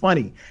Belichick being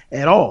funny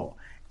at all.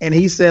 And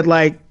he said,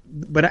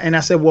 and I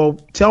said, well,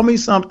 tell me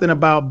something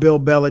about Bill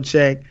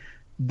Belichick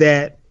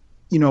that,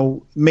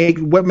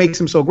 what makes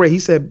him so great. He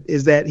said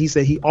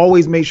he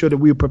always made sure that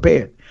we were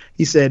prepared.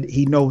 He said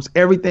he knows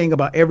everything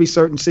about every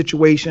certain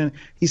situation.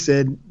 He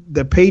said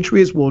the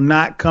Patriots will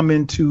not come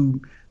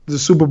into the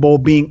Super Bowl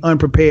being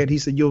unprepared. He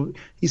said you'll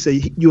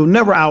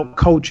never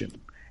outcoach him.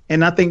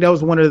 And I think that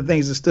was one of the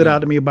things that stood out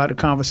to me about the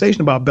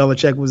conversation about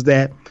Belichick was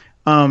that,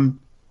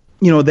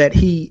 that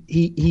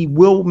he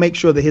will make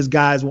sure that his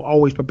guys will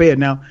always prepared.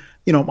 Now,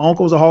 my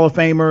uncle was a Hall of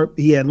Famer.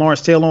 He had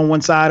Lawrence Taylor on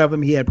one side of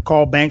him. He had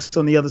Carl Banks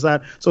on the other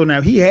side. So now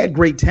he had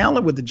great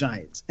talent with the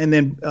Giants. And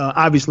then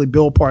obviously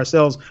Bill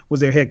Parcells was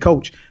their head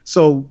coach.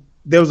 So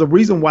there was a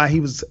reason why he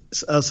was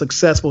a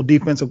successful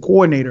defensive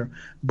coordinator.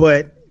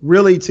 But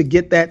really to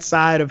get that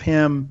side of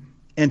him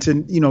and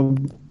to,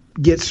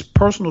 get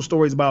personal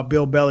stories about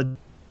Bill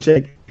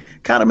Belichick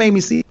kind of made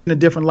me see it in a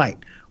different light.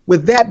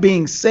 With that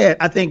being said,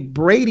 I think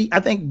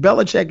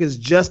Belichick is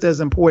just as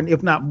important,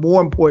 if not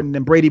more important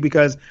than Brady,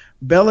 because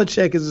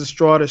Belichick is the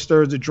straw that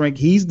stirs the drink.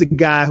 He's the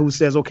guy who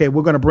says, okay,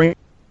 we're going to bring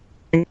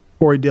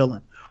Corey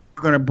Dillon.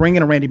 We're going to bring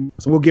in a Randy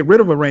Moss. We'll get rid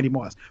of a Randy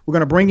Moss. We're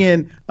going to bring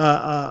in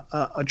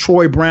a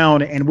Troy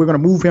Brown, and we're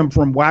going to move him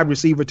from wide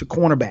receiver to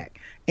cornerback.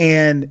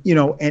 And,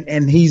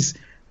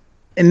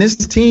 and this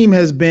team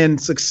has been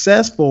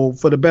successful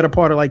for the better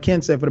part of, like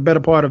Ken said, for the better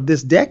part of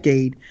this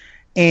decade.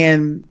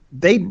 And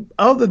they,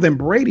 other than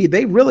Brady,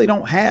 they really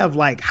don't have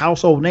like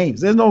household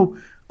names. There's no,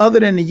 other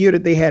than the year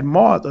that they had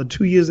Moss or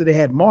 2 years that they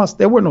had Moss,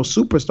 there were no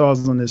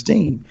superstars on this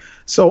team.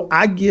 So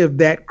I give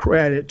that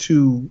credit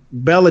to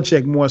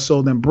Belichick more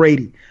so than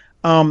Brady.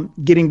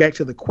 Getting back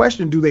to the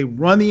question, do they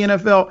run the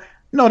NFL?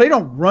 No, they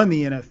don't run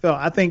the NFL.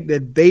 I think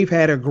that they've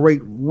had a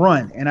great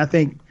run. And I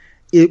think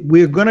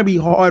we're going to be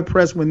hard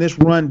pressed when this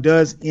run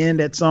does end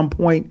at some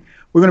point.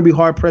 We're going to be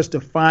hard pressed to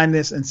find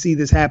this and see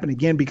this happen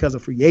again because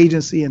of free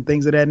agency and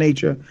things of that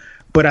nature.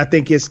 But I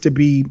think it's to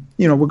be,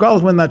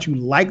 regardless whether or not you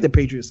like the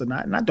Patriots or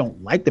not, and I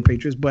don't like the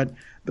Patriots, but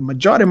the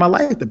majority of my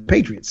life, the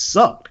Patriots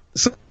sucked.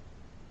 So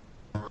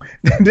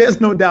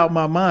there's no doubt in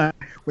my mind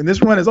when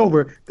this run is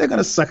over, they're going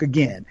to suck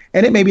again.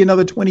 And it may be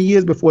another 20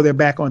 years before they're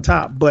back on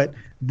top. But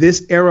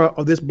this era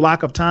or this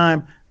block of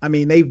time, I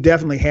mean, they've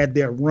definitely had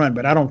their run,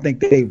 but I don't think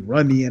they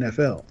run the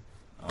NFL.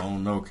 I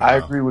don't know, Kyle. I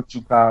agree with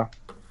you, Kyle.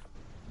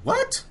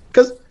 What?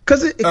 Because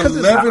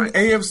 11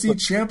 AFC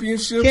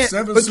championships,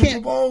 7 Super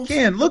Bowls.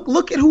 Ken,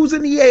 look at who's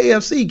in the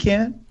AFC,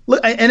 Ken. Look,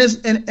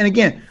 and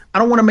again, I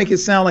don't want to make it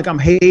sound like I'm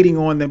hating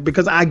on them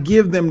because I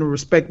give them the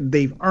respect that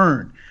they've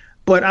earned.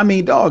 But I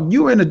mean, dog,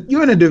 you're in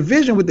a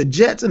division with the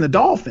Jets and the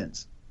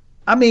Dolphins.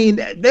 I mean,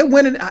 they're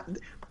winning.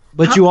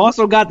 But you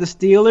also got the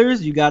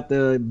Steelers. You got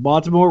the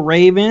Baltimore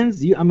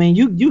Ravens.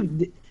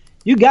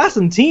 You got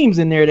some teams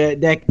in there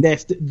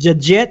that's the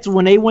Jets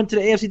when they went to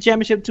the AFC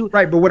Championship too.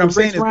 Right, but what I'm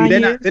saying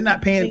is they're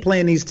not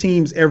playing these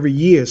teams every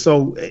year.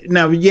 So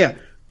now,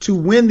 to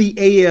win the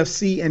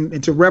AFC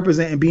and to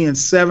represent and be in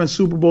 7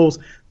 Super Bowls,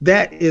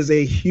 that is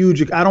a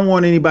huge. I don't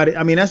want anybody.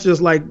 I mean, that's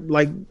just like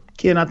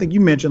Ken. I think you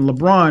mentioned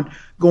LeBron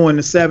going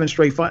to 7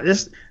 straight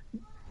finals.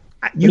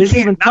 It's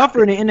even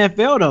tougher in the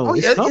NFL though.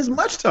 Oh, it's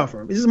much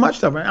tougher. It's much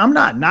tougher. I'm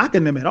not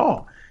knocking them at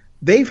all.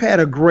 They've had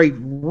a great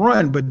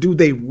run, but do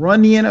they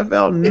run the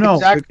NFL? No.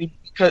 Exactly,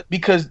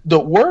 because the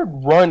word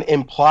run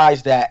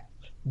implies that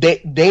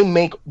they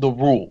make the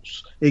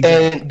rules.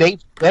 Exactly. And they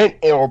bent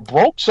or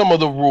broke some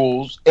of the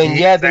rules, and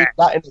they've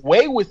gotten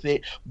away with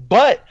it,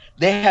 but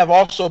they have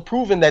also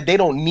proven that they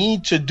don't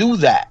need to do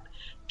that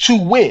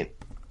to win.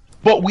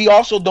 But we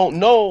also don't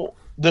know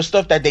the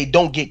stuff that they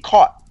don't get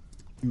caught.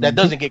 That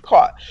doesn't get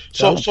caught.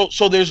 So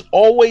there's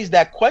always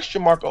that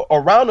question mark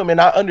around them,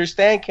 and I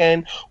understand,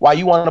 Ken, why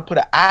you want to put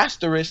an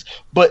asterisk,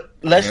 but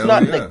let's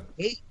not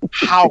negate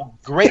how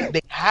great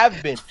they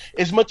have been.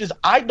 As much as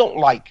I don't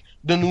like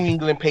the New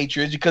England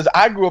Patriots because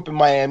I grew up in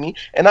Miami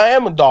and I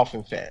am a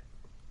Dolphin fan.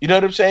 You know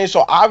what I'm saying?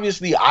 So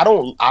obviously I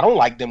don't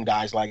like them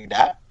guys like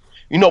that.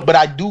 But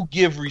I do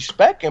give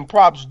respect and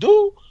props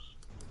due.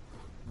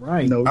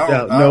 Right. No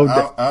doubt.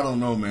 I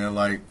don't know, man.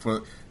 Like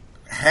for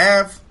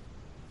half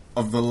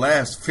of the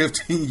last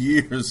 15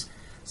 years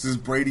since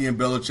Brady and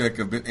Belichick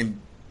have been, and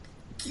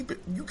keep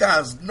it. You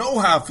guys know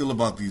how I feel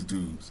about these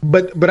dudes.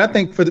 But I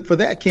think for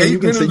that, Ken, you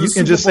can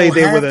just say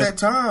they were that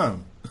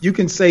time. You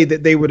can say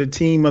that they were the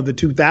team of the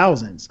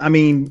 2000s. I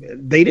mean,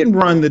 they didn't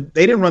run the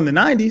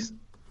 90s.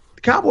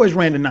 The Cowboys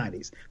ran the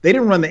 90s. They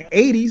didn't run the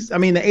 80s. I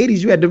mean, the 80s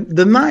you had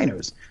the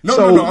Niners.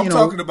 No. I'm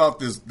talking about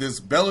this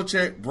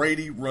Belichick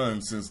Brady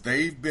run since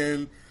they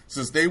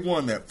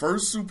won that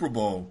first Super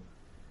Bowl.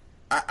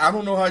 I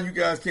don't know how you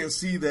guys can't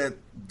see that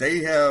they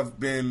have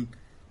been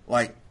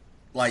like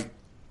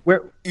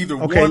either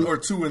one or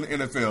two in the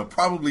NFL.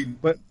 Probably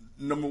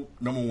number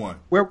one.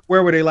 Where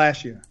were they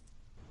last year?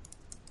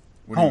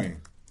 What do you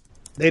mean?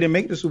 They didn't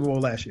make the Super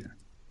Bowl last year.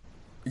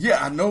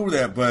 Yeah, I know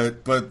that,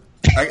 but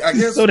I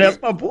guess so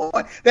that's my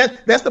point.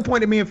 That's the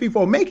point that me and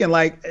FIFA are making.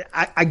 Like,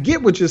 I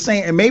get what you're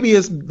saying, and maybe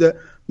it's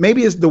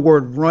the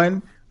word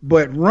run,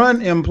 but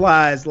run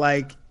implies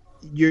like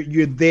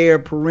you're there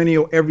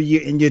perennial every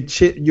year, and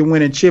you're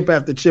winning chip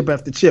after chip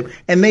after chip,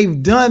 and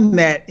they've done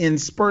that in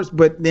spurts.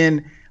 But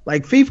then,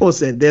 like FIFA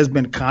said, there's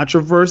been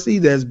controversy,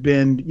 there's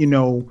been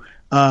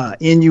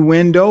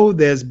innuendo,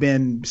 there's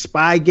been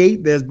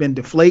Spygate, there's been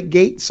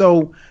Deflategate.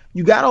 So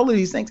you got all of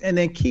these things, and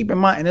then keep in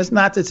mind, and it's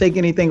not to take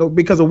anything,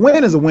 because a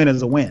win is a win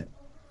is a win.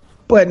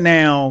 But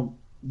now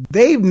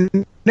they've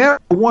never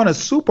won a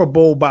Super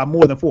Bowl by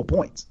more than 4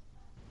 points.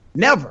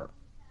 Never.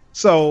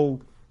 So,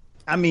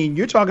 I mean,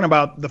 you're talking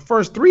about the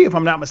first three, if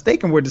I'm not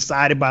mistaken, were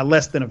decided by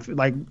less than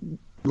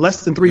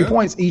 3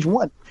 points each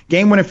one,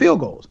 game-winning field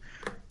goals,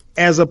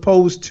 as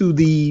opposed to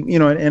the,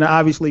 and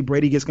obviously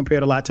Brady gets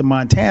compared a lot to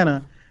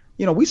Montana.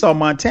 We saw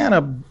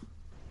Montana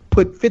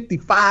put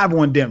 55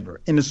 on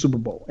Denver in the Super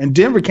Bowl. And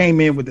Denver came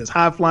in with this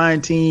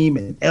high-flying team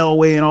and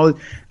Elway and all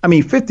this.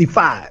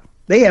 55.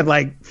 They had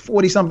like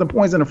 40-something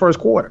points in the first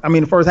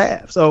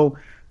half. So,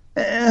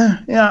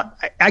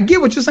 I get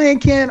what you're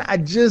saying, Ken. I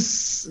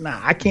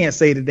can't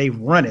say that they've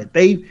run it.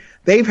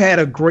 They've had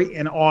a great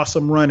and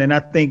awesome run. And I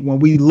think when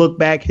we look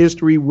back,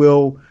 history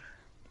will,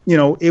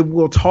 it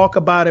will talk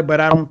about it, but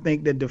I don't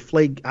think that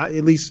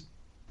at least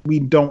we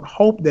don't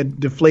hope that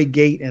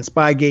Deflategate and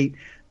Spygate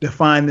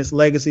define this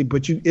legacy,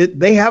 but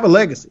they have a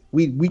legacy.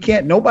 We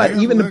can't.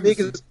 Nobody, even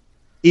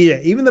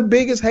the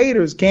biggest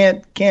haters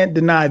can't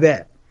deny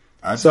that.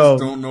 I just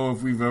don't know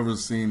if we've ever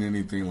seen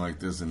anything like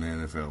this in the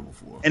NFL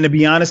before. And to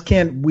be honest,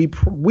 Ken, we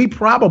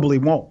probably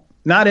won't.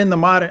 Not in the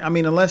modern.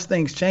 Unless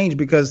things change,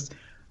 because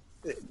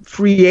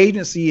free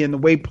agency and the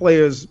way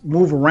players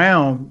move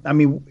around.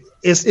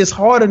 It's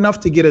hard enough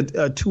to get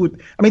a two.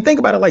 Think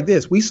about it like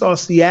this: we saw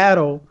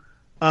Seattle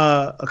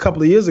a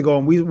couple of years ago,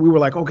 and we were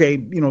like, okay,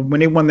 when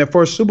they won their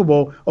first Super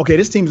Bowl, okay,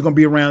 this team's going to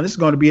be around. This is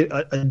going to be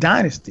a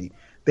dynasty.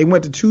 They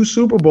went to 2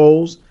 Super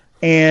Bowls,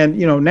 and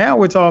now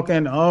we're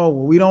talking,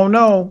 we don't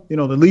know. The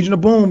Legion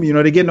of Boom,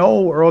 they're getting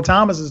old. Earl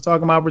Thomas is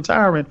talking about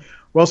retiring.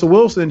 Russell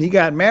Wilson, he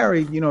got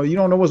married. You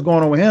don't know what's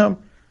going on with him.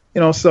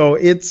 So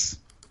it's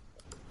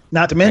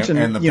not to mention.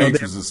 And the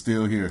Patriots are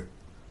still here.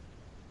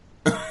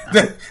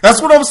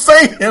 That's what I'm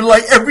saying.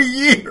 Like every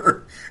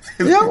year.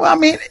 Yeah, well,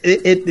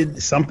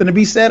 it's something to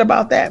be said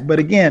about that. But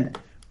again,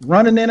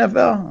 running the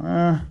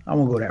NFL, I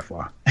won't go that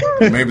far.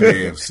 Maybe the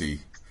AFC.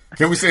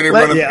 Can we say they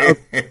run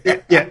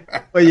it?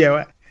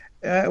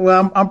 Yeah.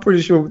 Well, I'm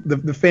pretty sure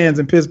the fans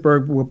in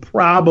Pittsburgh will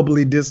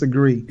probably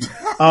disagree.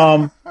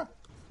 On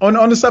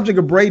the subject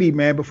of Brady,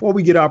 man, before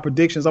we get our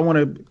predictions, I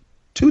want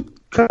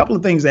couple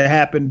of things that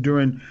happened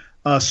during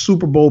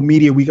Super Bowl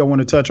media week I want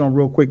to touch on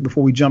real quick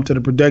before we jump to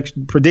the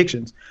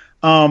predictions.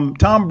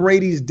 Tom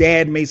Brady's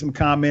dad made some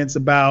comments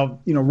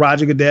about,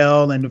 Roger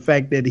Goodell and the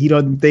fact that he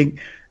doesn't think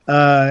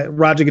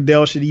Roger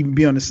Goodell should even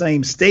be on the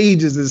same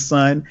stage as his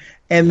son.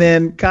 And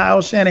then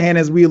Kyle Shanahan,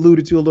 as we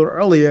alluded to a little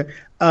earlier,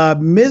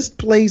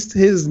 misplaced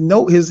his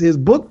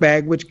book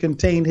bag, which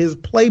contained his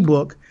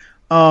playbook.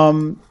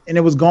 And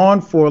it was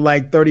gone for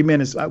like 30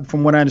 minutes,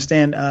 from what I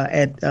understand,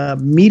 at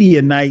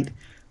media night.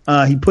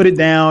 He put it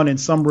down, and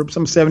some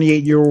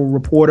 78-year-old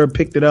reporter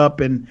picked it up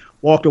and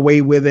walked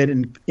away with it,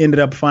 and ended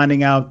up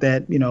finding out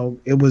that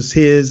it was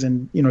his,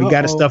 and he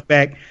got his stuff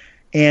back,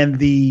 and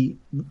the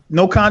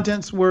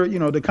contents were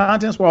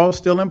all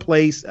still in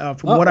place.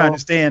 From what I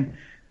understand,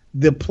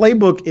 the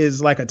playbook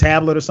is like a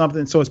tablet or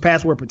something, so it's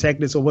password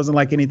protected, so it wasn't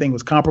like anything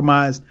was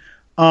compromised.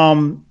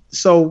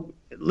 So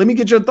let me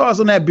get your thoughts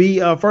on that, B.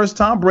 First,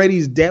 Tom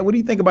Brady's dad. What do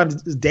you think about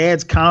his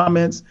dad's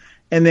comments?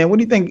 And then what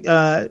do you think,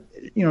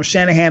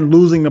 Shanahan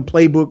losing the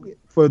playbook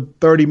for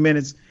 30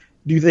 minutes,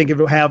 do you think it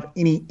will have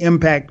any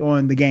impact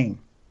on the game?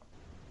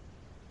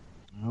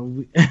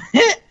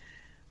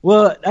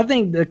 Well, I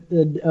think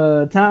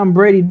the Tom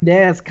Brady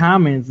dad's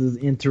comments is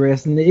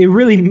interesting. It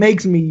really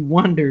makes me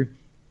wonder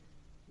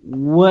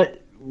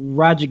what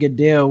Roger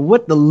Goodell,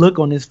 what the look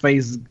on his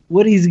face,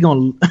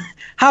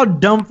 how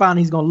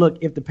dumbfounded he's going to look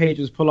if the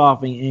Patriots pull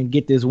off and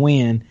get this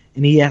win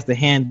and he has to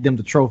hand them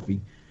the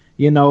trophy.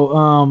 It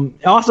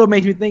also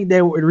makes me think that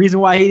the reason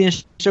why he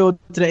didn't show up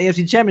to the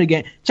AFC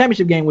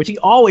championship game, which he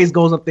always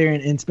goes up there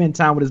and spend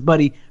time with his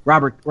buddy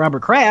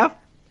Robert Kraft.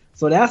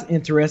 So that's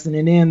interesting.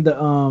 And then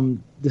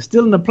the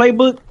stealing the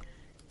playbook,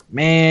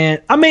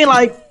 man.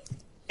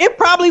 It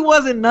probably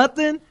wasn't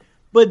nothing,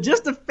 but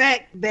just the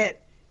fact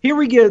that here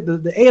we get the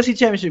AFC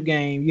championship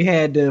game. You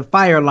had the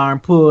fire alarm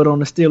put on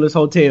the Steelers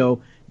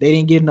hotel. They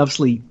didn't get enough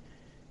sleep.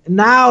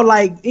 Now,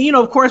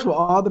 of course, with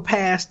all the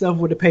past stuff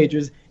with the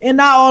Patriots, and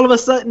now all of a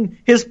sudden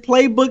his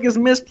playbook is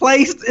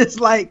misplaced.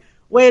 It's like,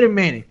 wait a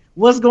minute,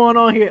 what's going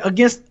on here?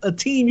 Against a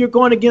team you're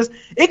going against,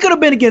 it could have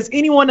been against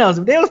anyone else.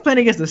 If they was playing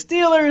against the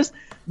Steelers,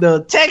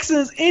 the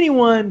Texans,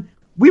 anyone,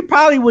 we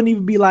probably wouldn't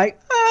even be like,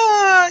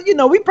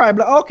 we probably be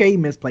like, okay, he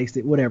misplaced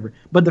it, whatever.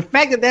 But the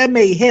fact that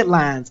made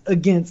headlines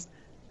against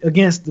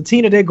the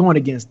team that they're going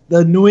against,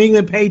 the New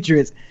England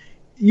Patriots,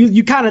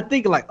 you kind of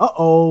think like,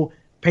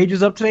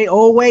 Patriots up to their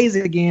old ways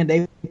again.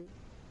 They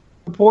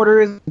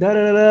reporters,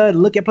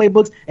 look at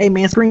playbooks. Hey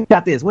man,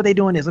 screenshot this. What they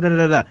doing this?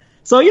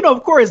 So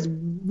of course,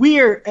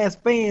 we're as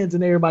fans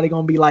and everybody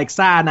gonna be like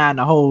side-eyeing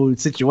the whole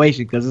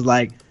situation because it's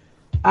like,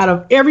 out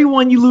of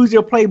everyone you lose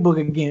your playbook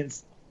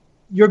against,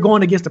 you're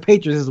going against the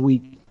Patriots this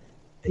week,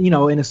 in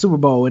the Super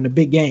Bowl in the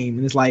big game,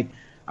 and it's like,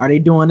 are they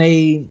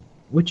doing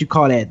what you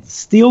call that,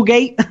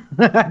 Steelgate?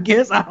 I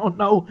guess, I don't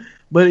know.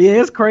 But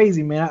yeah, it's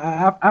crazy, man.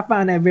 I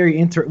find that very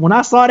interesting. When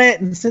I saw that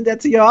and sent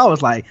that to y'all, I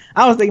was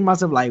thinking to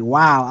myself, like,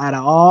 wow, out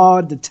of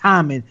all the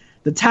timing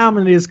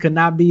of this could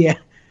not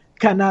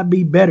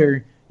be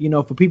better,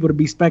 for people to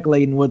be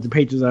speculating what the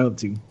Patriots are up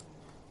to.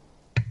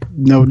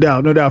 No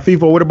doubt.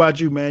 FIFA, what about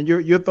you, man?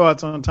 Your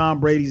thoughts on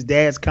Tom Brady's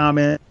dad's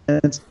comments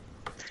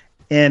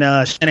and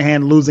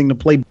Shanahan losing the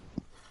play?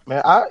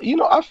 Man,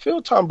 I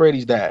feel Tom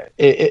Brady's dad.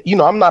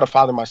 I'm not a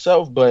father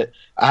myself, but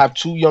I have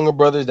two younger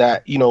brothers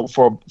that,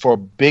 for a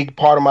big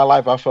part of my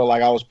life, I felt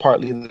like I was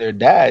partly their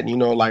dad.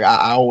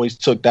 I always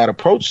took that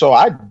approach. So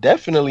I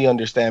definitely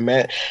understand,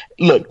 man.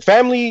 Look,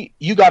 family,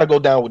 you got to go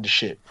down with the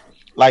shit.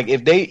 Like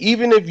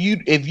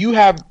if you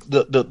have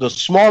the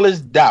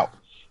smallest doubt,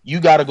 you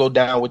got to go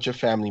down with your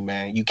family,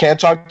 man. You can't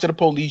talk to the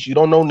police. You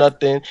don't know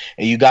nothing,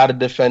 and you got to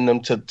defend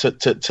them to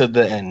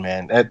the end,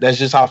 man. That's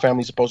just how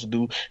family's supposed to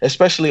do,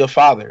 especially a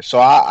father. So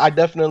I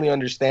definitely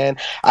understand.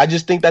 I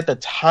just think that the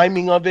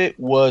timing of it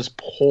was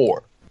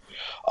poor.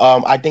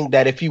 I think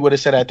that if he would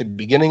have said at the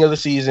beginning of the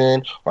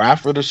season or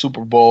after the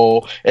Super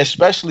Bowl,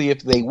 especially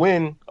if they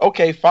win,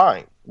 okay,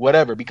 fine,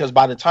 whatever. Because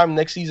by the time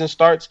next season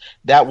starts,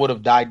 that would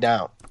have died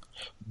down.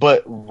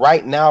 But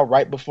right now,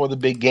 right before the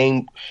big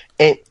game,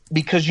 and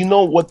because you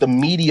know what the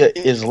media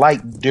is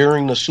like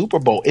during the Super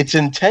Bowl, it's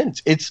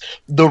intense. It's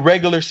the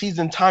regular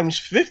season times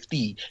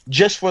 50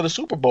 just for the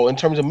Super Bowl in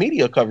terms of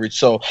media coverage.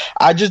 So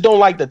I just don't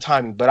like the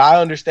timing, but I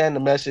understand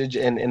the message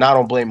and I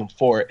don't blame him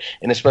for it,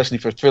 and especially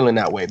for feeling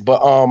that way.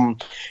 But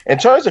in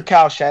terms of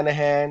Kyle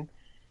Shanahan,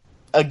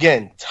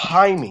 again,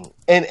 timing.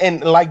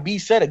 And like B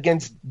said,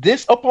 against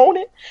this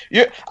opponent,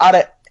 you're out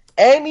of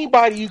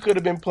anybody you could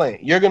have been playing,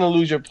 you're going to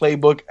lose your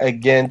playbook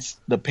against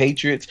the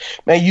Patriots.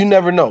 Man, you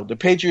never know. The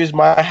Patriots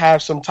might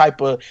have some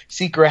type of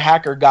secret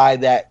hacker guy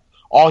that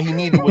all he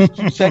needed was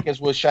 2 seconds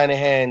with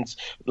Shanahan's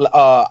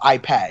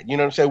iPad. You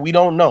know what I'm saying? We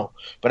don't know.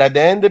 But at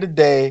the end of the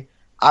day,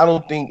 I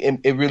don't think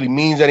it really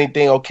means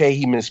anything. Okay,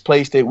 he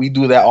misplaced it. We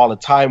do that all the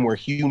time. We're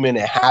human.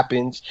 It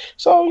happens.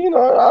 So, I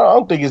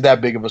don't think it's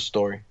that big of a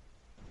story.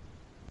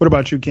 What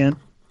about you, Ken?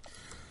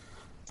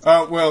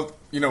 Well,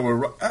 you know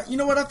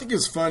what? I think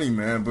it's funny,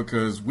 man,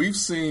 because we've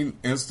seen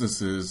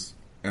instances,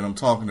 and I'm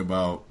talking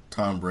about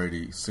Tom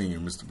Brady Sr.,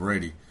 Mr.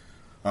 Brady.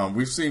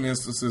 We've seen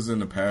instances in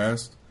the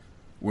past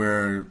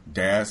where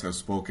dads have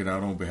spoken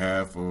out on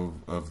behalf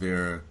of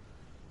their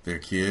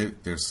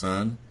kid, their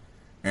son,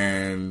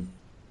 and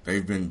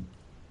they've been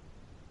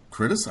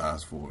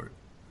criticized for it.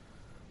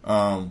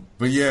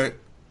 But yet,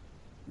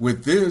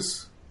 with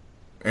this,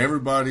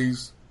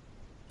 everybody's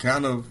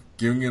kind of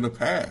giving it a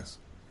pass.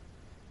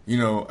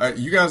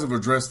 You guys have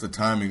addressed the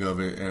timing of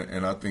it,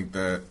 and I think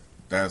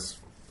that's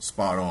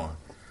spot on.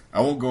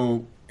 I won't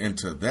go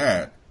into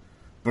that,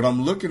 but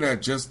I'm looking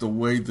at just the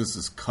way this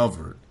is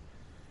covered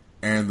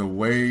and the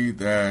way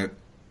that,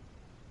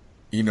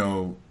 it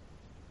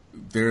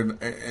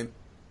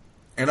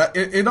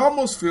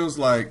almost feels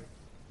like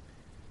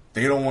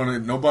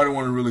nobody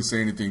want to really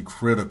say anything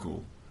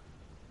critical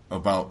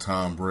about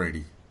Tom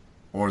Brady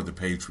or the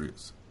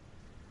Patriots.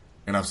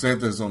 And I've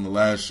said this on the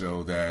last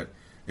show that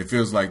it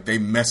feels like they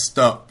messed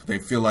up. They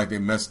feel like they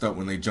messed up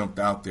when they jumped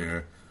out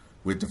there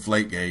with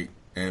Deflategate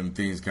and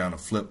things kind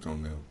of flipped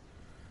on them.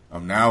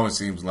 Now it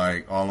seems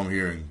like all I'm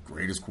hearing,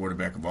 greatest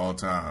quarterback of all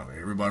time.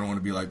 Everybody want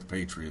to be like the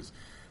Patriots.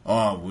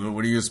 Oh, well,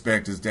 what do you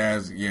expect? His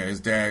dad, he's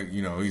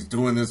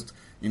doing this,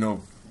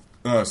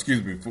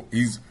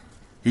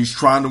 he's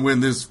trying to win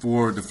this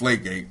for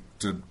Deflategate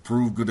to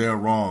prove Goodell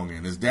wrong.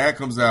 And his dad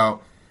comes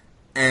out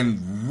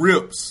and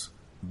rips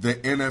the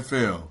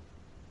NFL.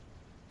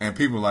 And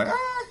people are like,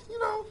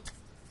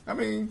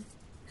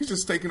 he's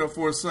just taking up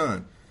for his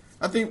son.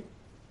 I think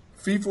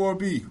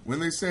F4B, when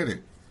they said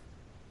it,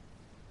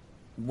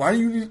 why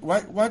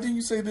didn't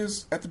you say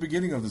this at the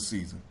beginning of the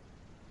season?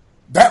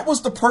 That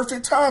was the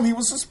perfect time. He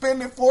was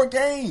suspended 4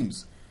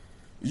 games.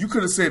 You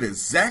could have said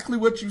exactly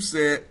what you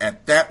said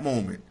at that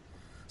moment.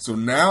 So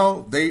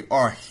now they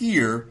are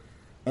here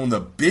on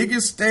the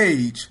biggest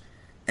stage,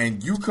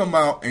 and you come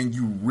out and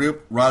you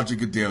rip Roger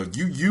Goodell.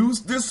 You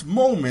use this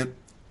moment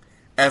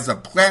as a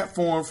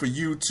platform for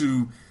you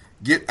to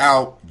get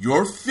out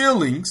your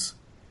feelings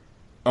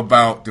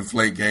about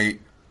Deflategate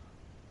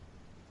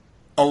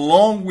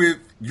along with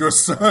your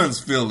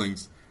son's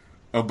feelings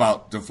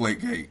about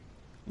Deflategate.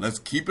 Let's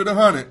keep it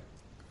 100.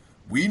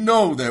 We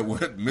know that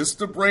what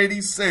Mr.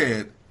 Brady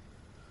said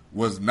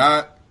was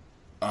not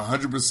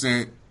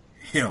 100%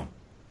 him.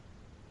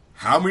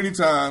 How many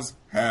times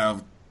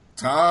have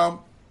Tom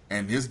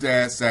and his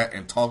dad sat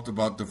and talked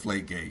about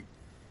Deflategate?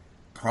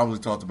 Probably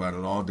talked about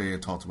it all day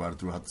and talked about it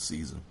throughout the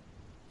season.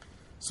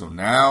 So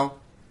now,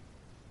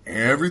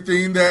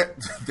 everything that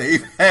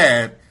they've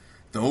had,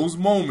 those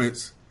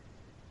moments,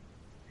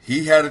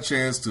 he had a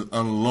chance to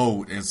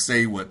unload and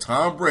say what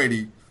Tom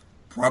Brady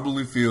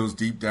probably feels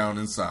deep down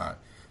inside.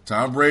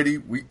 Tom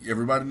Brady,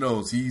 everybody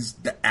knows he's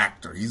the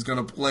actor. He's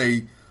going to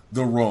play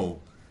the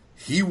role.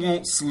 He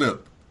won't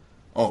slip.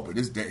 Oh, but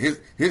his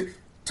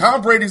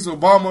Tom Brady's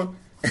Obama,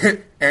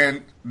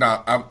 and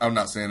I'm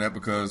not saying that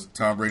because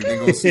Tom Brady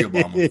didn't go see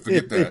Obama.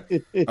 Forget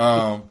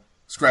that.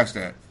 Scratch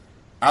that.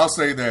 I'll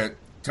say that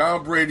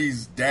Tom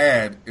Brady's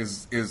dad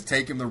is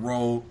taking the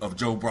role of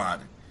Joe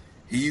Biden.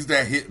 He's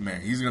that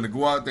hitman. He's going to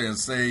go out there and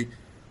say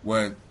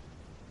what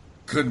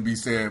couldn't be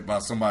said by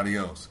somebody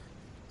else.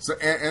 So,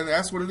 and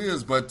that's what it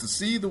is. But to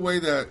see the way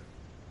that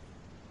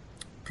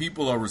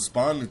people are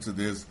responding to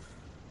this,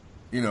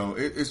 you know,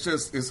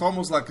 it's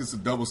almost like it's a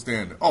double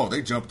standard. Oh,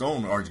 they jumped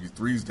on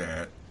RG3's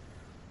dad.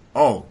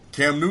 Oh,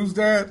 Cam Newton's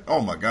dad? Oh,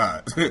 my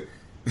God.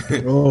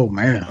 Oh,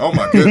 man. Oh,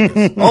 my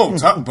goodness.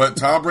 But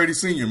Tom Brady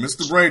Sr.,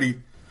 Mr. Brady,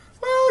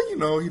 well, you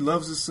know, he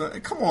loves his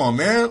son. Come on,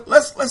 man.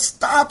 Let's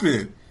stop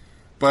it.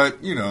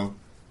 But, you know,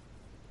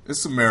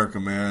 it's America,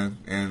 man,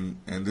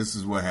 and this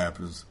is what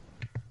happens.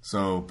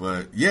 So,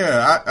 but,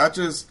 yeah, I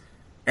just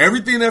 –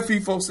 everything that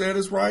FIFO said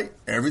is right.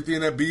 Everything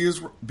that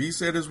B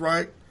said is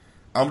right.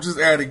 I'm just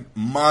adding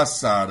my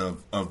side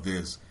of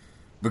this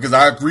because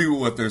I agree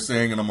with what they're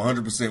saying, and I'm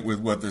 100% with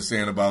what they're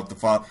saying about the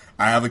father.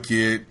 I have a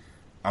kid.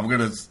 I'm going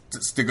to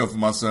stick up for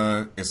my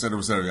son, et cetera,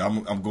 et cetera.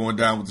 I'm going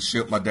down with the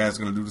ship. My dad's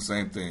going to do the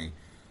same thing.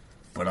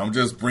 But I'm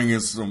just bringing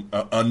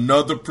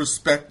another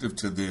perspective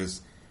to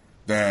this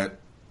that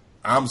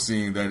I'm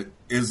seeing that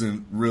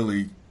isn't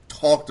really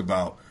talked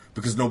about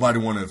because nobody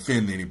want to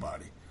offend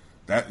anybody.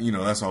 That, you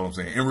know, that's all I'm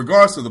saying. In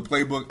regards to the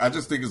playbook, I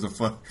just think it's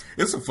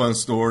a fun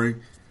story.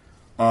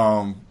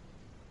 The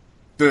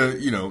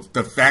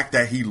fact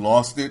that he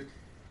lost it,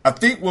 I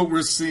think what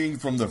we're seeing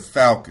from the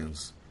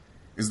Falcons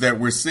is that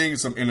we're seeing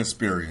some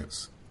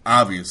inexperience,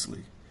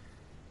 obviously.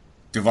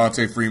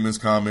 Devontae Freeman's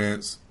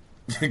comments,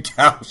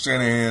 Kyle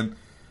Shanahan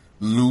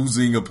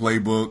losing a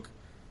playbook.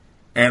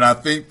 And I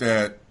think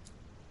that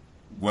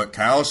what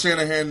Kyle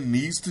Shanahan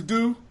needs to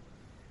do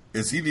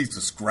is he needs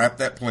to scrap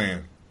that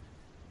plan.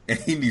 And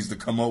he needs to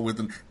come up with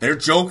them. They're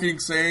joking,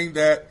 saying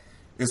that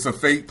it's a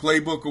fake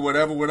playbook or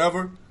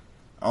whatever.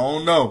 I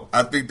don't know.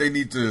 I think they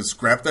need to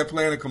scrap that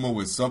plan and come up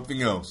with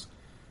something else.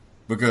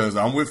 Because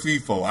I'm with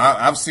FIFO.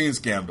 I've seen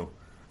Scandal.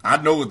 I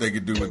know what they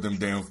could do with them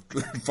damn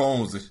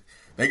phones.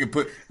 They could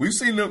put. We've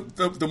seen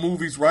the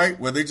movies, right,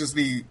 where they just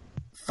need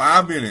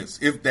 5 minutes,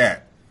 if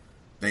that.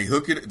 They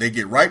hook it. They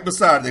get right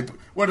beside it.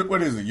 What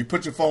is it? You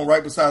put your phone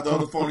right beside the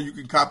other phone, and you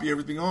can copy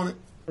everything on it.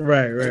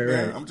 Right.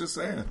 I'm just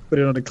saying. Put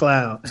it on the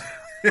cloud.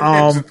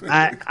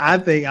 I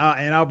think,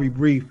 and I'll be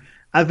brief.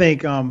 I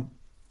think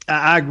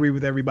I agree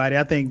with everybody.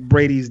 I think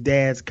Brady's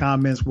dad's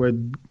comments were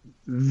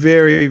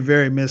very,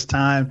 very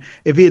mistimed.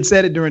 If he had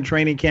said it during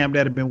training camp,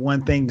 that'd have been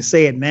one thing. To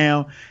say it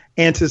now,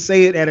 and to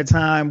say it at a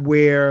time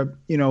where,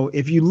 you know,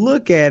 if you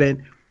look at it,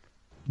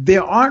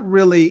 there aren't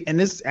really, and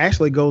this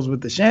actually goes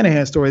with the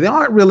Shanahan story, there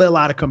aren't really a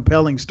lot of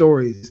compelling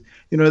stories.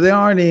 You know, there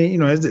aren't any, you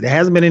know, there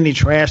hasn't been any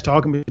trash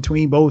talking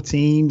between both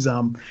teams.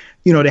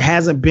 You know, there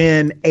hasn't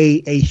been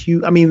a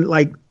huge, I mean,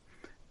 like,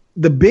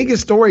 the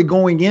biggest story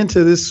going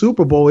into this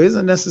Super Bowl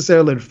isn't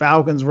necessarily the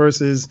Falcons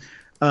versus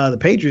the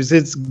Patriots.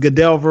 It's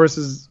Goodell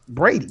versus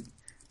Brady,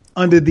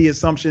 under the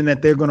assumption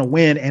that they're going to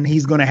win and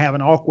he's going to have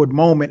an awkward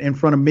moment in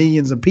front of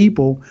millions of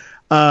people,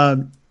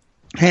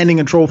 handing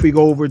a trophy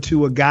over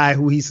to a guy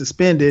who he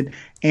suspended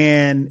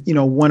and, you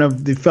know, one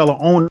of the fellow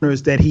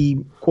owners that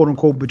he, quote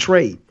unquote,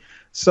 betrayed.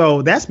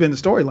 So that's been the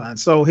storyline.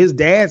 So his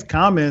dad's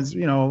comments,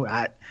 you know,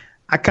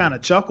 I kind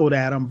of chuckled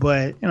at him,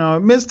 but, you know,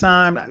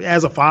 mistimed.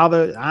 As a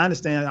father, I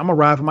understand. I'm going to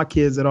ride for my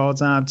kids at all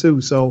time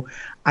too. So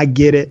I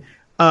get it.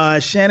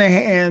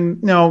 Shanahan,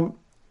 you know,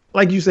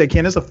 like you said,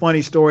 Ken, it's a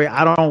funny story.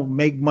 I don't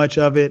make much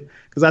of it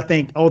because I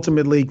think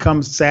ultimately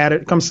come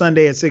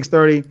Sunday at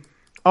 6:30,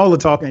 all the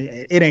talking,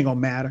 it ain't going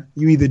to matter.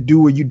 You either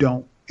do or you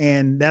don't.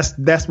 And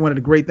that's one of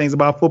the great things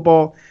about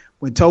football.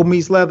 When toe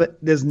meets leather,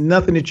 there's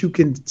nothing that you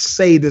can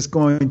say that's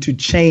going to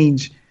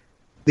change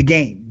the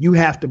game. You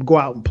have to go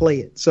out and play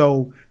it.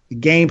 So the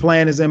game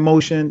plan is in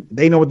motion.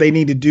 They know what they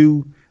need to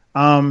do.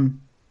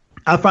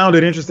 I found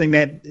it interesting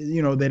that,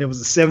 you know, that it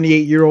was a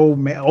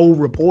 78-year-old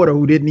reporter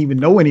who didn't even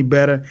know any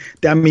better.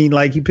 I mean,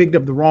 like, he picked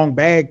up the wrong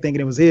bag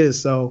thinking it was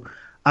his. So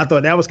I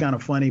thought that was kind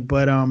of funny.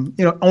 But,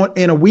 you know,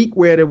 in a week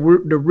where there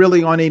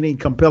really aren't any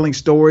compelling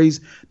stories,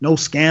 no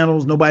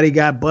scandals, nobody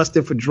got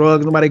busted for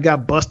drugs, nobody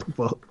got busted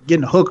for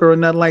getting a hooker or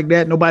nothing like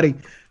that, nobody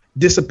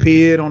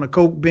disappeared on a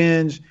coke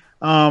binge.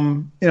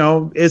 You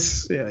know,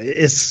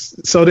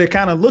 it's so they're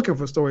kind of looking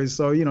for stories.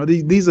 So, you know,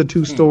 these are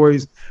two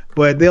stories,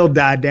 but they'll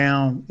die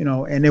down, you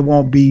know, and it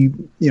won't be,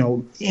 you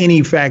know,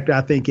 any factor,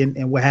 I think,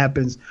 in what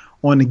happens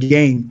on the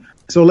game.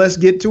 So let's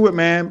get to it,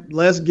 man.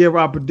 Let's give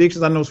our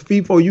predictions. I know,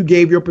 FIFO, you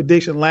gave your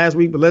prediction last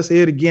week, but let's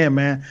hear it again,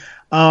 man.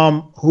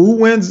 Who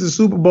wins the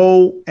Super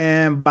Bowl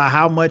and by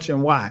how much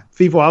and why?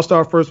 FIFO, I'll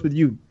start first with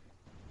you.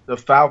 The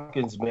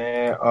Falcons,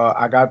 man.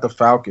 I got the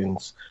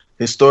Falcons.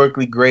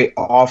 Historically great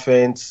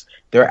offense.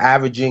 They're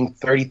averaging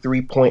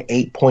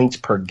 33.8 points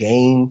per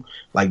game.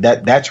 Like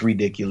that's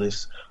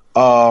ridiculous.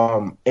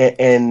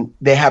 And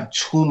they have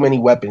too many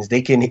weapons.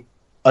 They can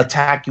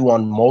attack you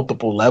on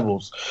multiple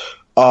levels.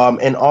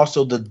 And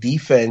also the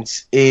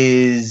defense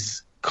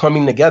is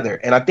coming together.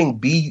 And I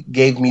think B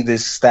gave me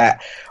this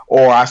stat,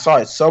 or I saw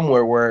it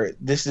somewhere, where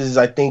this is,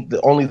 I think,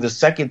 only the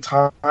second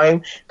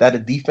time that a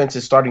defense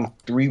is starting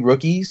 3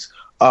 rookies.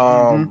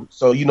 So,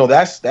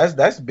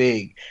 that's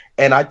big.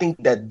 And I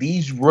think that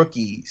these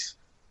rookies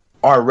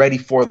are ready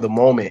for the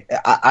moment.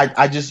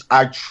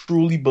 I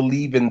truly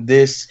believe in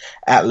this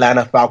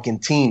Atlanta Falcon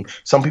team.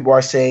 Some people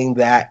are saying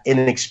that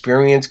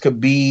inexperience could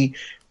be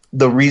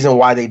the reason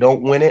why they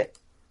don't win it.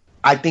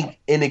 I think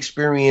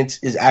inexperience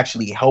is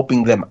actually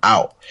helping them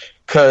out,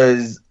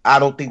 because I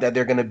don't think that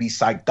they're going to be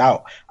psyched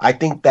out. I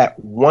think that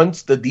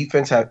once the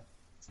defense has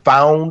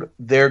found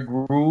their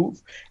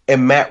groove,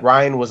 and Matt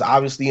Ryan was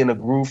obviously in a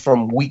groove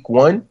from week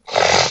 1,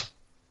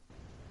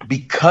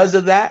 because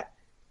of that,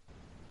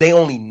 they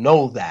only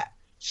know that.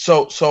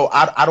 So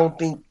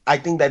I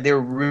think that they're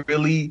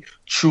really,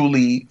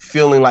 truly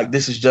feeling like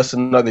this is just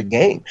another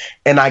game.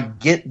 And I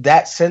get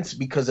that sense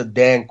because of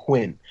Dan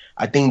Quinn.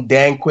 I think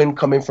Dan Quinn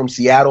coming from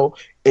Seattle,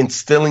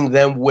 instilling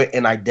them with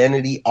an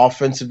identity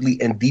offensively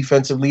and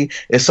defensively,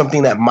 is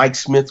something that Mike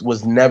Smith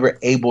was never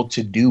able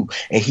to do.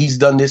 And he's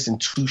done this in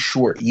 2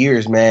 short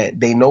years, man.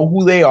 They know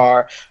who they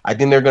are. I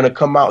think they're going to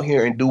come out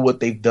here and do what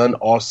they've done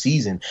all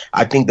season.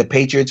 I think the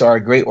Patriots are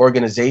a great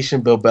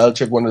organization. Bill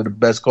Belichick, one of the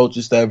best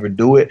coaches to ever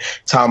do it.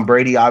 Tom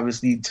Brady,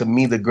 obviously, to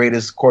me, the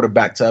greatest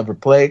quarterback to ever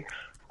play.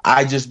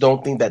 I just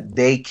don't think that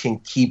they can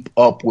keep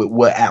up with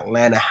what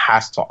Atlanta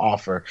has to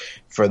offer.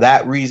 For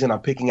that reason, I'm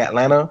picking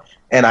Atlanta,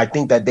 and I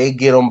think that they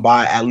get them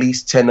by at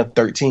least 10 to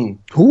 13.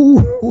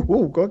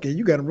 Ooh, okay,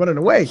 you got them running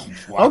away.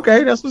 Wow.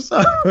 Okay, that's what's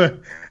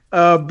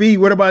up. B,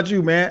 what about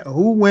you, man?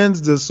 Who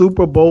wins the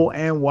Super Bowl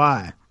and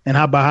why?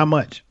 And by how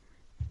much?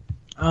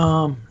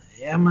 I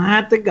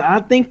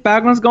think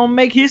Falcons gonna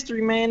make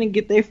history, man, and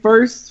get their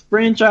first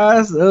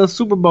franchise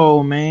Super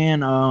Bowl,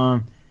 man.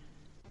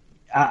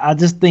 I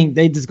just think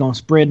they just gonna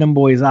spread them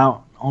boys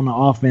out on the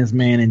offense,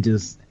 man, and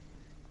just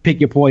pick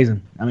your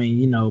poison. I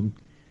mean,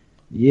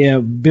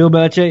 Bill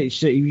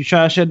Belichick, you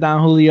try to shut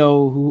down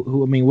Julio,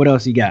 who I mean, what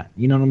else you got?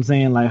 You know what I'm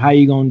saying? Like, how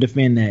you gonna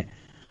defend that?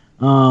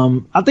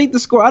 I think the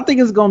score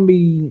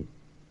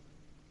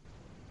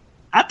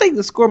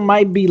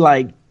might be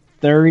like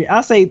 30.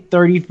 I say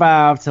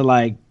 35 to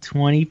like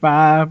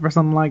 25 or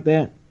something like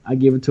that. I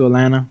give it to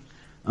Atlanta.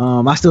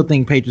 I still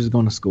think Patriots are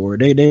going to score.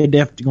 They're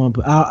definitely going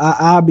to put.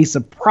 I'll be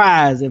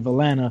surprised if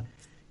Atlanta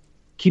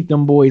keep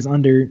them boys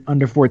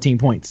under 14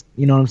 points.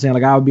 You know what I'm saying?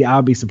 Like,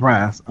 I'll be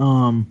surprised.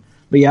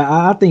 But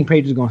yeah, I think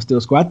Patriots are going to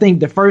still score. I think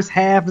the first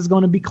half is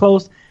going to be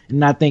close,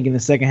 and I think in the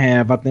second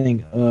half, I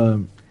think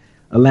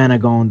Atlanta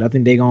going. I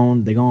think they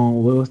going.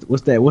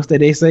 What's that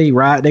they say? They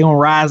going to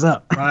rise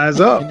up. Rise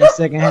up in the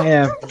second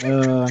half.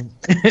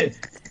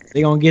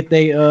 They gonna get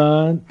think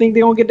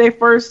they're gonna get their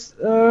first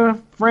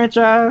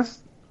franchise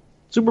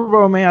Super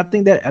Bowl, man. I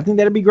think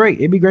that'd be great.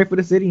 It'd be great for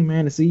the city,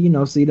 man, to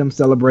see them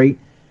celebrate.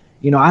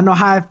 I know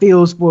how it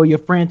feels for your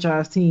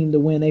franchise team to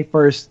win their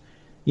first,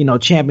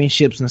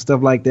 championships and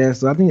stuff like that.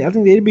 So I think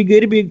it'd be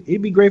good.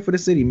 It'd be great for the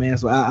city, man.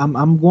 So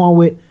I'm going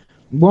with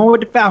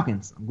the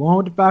Falcons. I'm going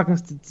with the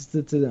Falcons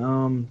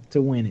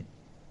to win it.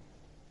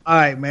 All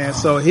right, man.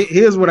 So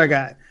here's what I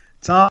got.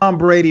 Tom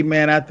Brady,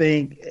 man. I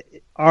think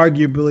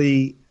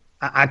arguably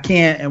I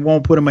can't and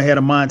won't put him ahead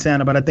of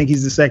Montana, but I think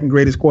he's the second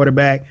greatest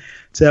quarterback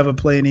to ever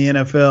play in the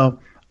NFL.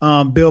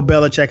 Bill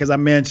Belichick, as I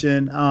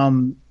mentioned,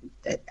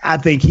 I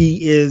think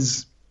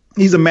he's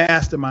a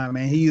mastermind,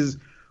 man. He is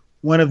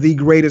one of the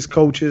greatest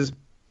coaches.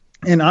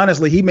 And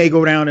honestly, he may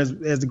go down as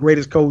the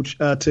greatest coach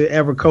to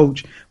ever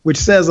coach, which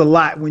says a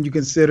lot when you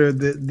consider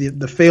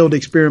the failed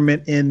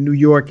experiment in New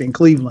York and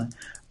Cleveland.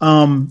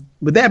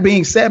 With that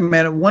being said,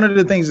 man, one of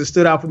the things that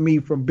stood out for me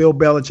from Bill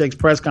Belichick's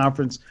press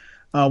conference,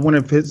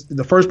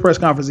 the first press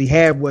conference he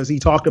had, was he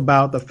talked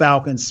about the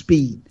Falcons'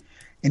 speed.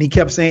 And he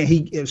kept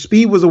saying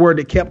speed was a word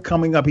that kept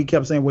coming up. He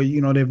kept saying, well,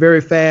 they're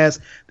very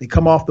fast. They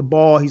come off the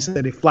ball. He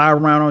said they fly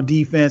around on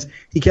defense.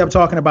 He kept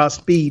talking about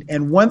speed.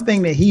 And one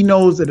thing that he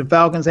knows that the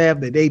Falcons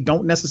have that they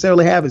don't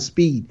necessarily have is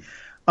speed.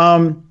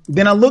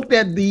 Then I looked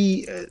at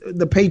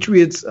the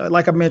Patriots,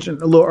 like I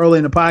mentioned a little early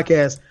in the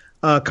podcast,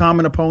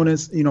 common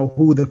opponents,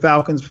 who the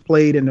Falcons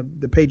played and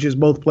the Patriots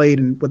both played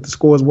and what the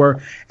scores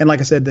were. And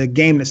like I said, the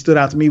game that stood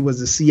out to me was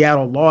the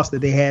Seattle loss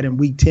that they had in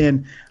Week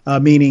 10,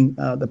 meaning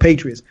the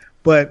Patriots.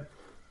 But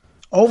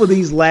over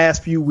these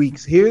last few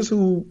weeks, here's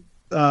who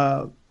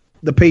the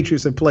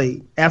Patriots have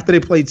played after they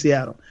played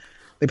Seattle.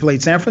 They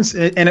played San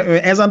Francisco. And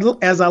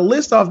as I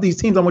list off these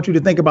teams, I want you to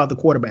think about the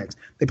quarterbacks.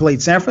 They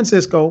played San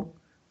Francisco,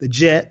 the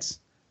Jets,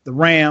 the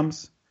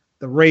Rams,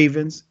 the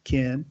Ravens,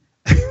 Ken,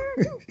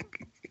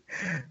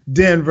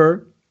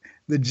 Denver,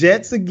 the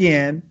Jets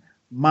again,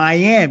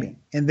 Miami.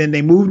 And then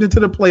they moved into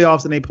the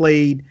playoffs and they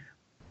played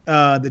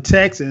the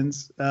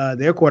Texans,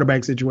 their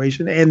quarterback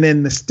situation. And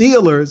then the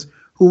Steelers,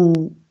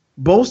 who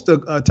boast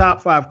a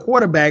top 5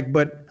 quarterback,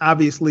 but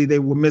obviously they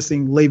were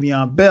missing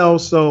Le'Veon Bell.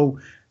 So,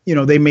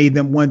 they made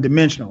them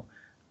one-dimensional.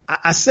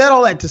 I said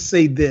all that to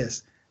say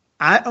this.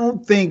 I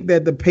don't think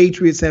that the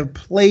Patriots have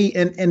played,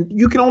 and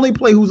you can only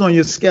play who's on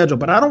your schedule,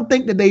 but I don't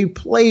think that they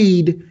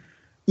played,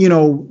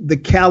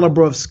 the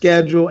caliber of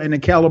schedule and the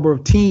caliber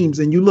of teams.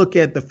 And you look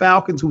at the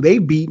Falcons, who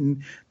they've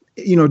beaten,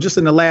 just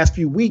in the last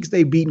few weeks,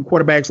 they've beaten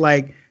quarterbacks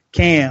like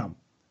Cam,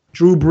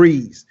 Drew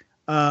Brees,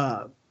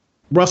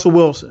 Russell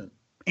Wilson,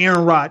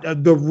 Aaron Rodgers,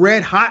 the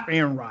red hot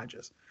Aaron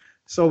Rodgers.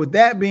 So with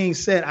that being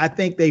said, I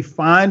think they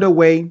find a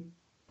way.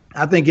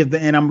 I think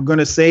and I'm going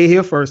to say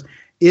here first,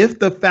 if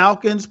the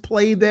Falcons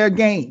play their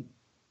game,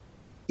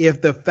 they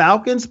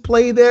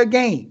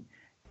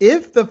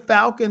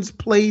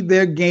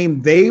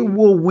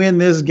will win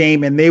this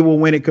game and they will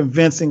win it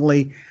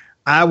convincingly.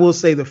 I will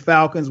say the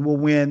Falcons will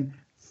win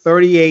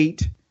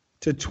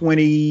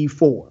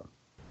 38-24.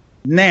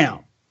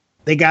 Now,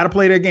 they got to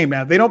play their game.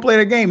 Now, if they don't play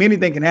their game,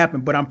 anything can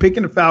happen, but I'm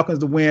picking the Falcons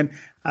to win.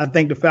 I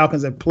think the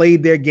Falcons have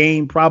played their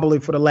game probably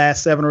for the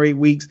last 7 or 8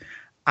 weeks.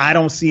 I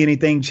don't see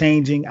anything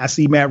changing. I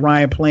see Matt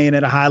Ryan playing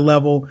at a high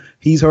level.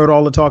 He's heard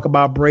all the talk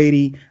about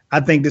Brady. I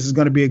think this is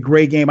going to be a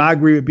great game. I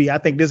agree with B. I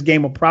think this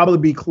game will probably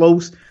be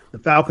close. The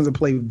Falcons will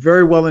play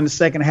very well in the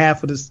second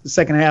half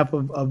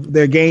of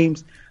their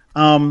games.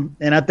 And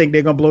I think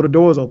they're going to blow the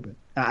doors open.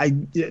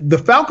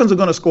 The Falcons are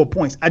going to score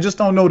points. I just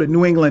don't know that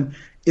New England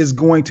is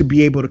going to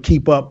be able to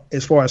keep up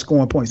as far as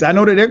scoring points. I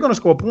know that they're going to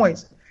score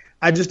points.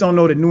 I just don't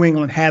know that New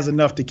England has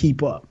enough to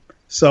keep up.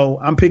 So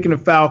I'm picking the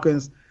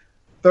Falcons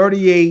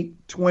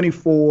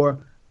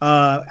 38-24.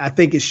 I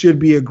think it should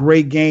be a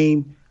great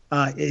game.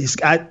 It's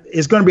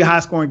going to be a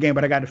high-scoring game,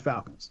 but I got the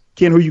Falcons.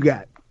 Ken, who you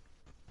got?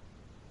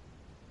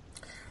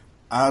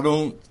 I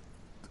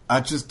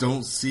just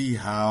don't see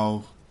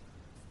how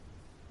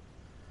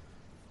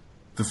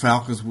the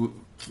Falcons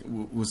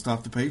will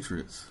stop the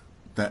Patriots.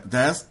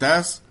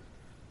 That's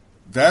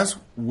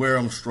where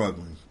I'm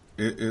struggling.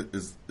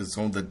 It's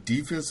on the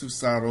defensive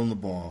side on the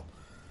ball.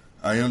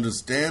 I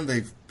understand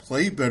they've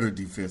played better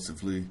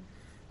defensively.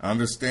 I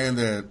understand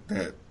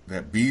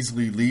that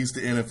Beasley leads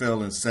the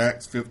NFL in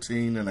sacks,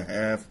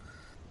 15.5.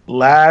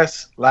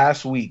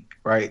 Last week,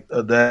 right,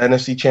 the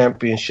NFC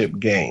Championship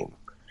game.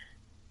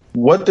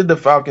 What did the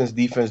Falcons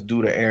defense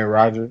do to Aaron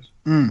Rodgers?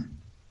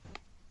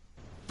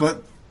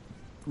 But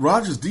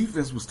Rodgers'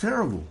 defense was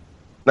terrible.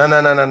 No.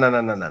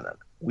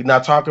 We're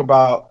not talking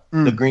about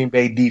the Green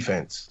Bay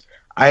defense.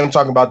 I am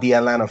talking about the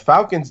Atlanta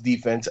Falcons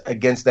defense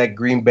against that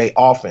Green Bay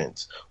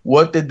offense.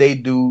 What did they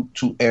do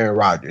to Aaron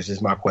Rodgers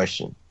is my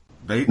question.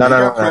 They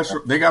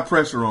got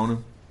pressure on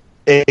him.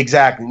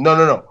 Exactly.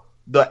 No.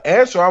 The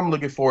answer I'm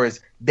looking for is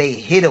they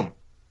hit him.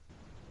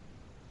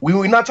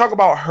 We're not talking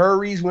about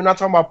hurries. We're not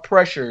talking about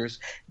pressures.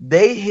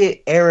 They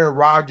hit Aaron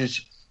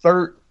Rodgers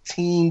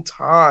 13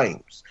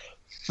 times.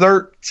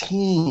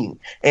 13.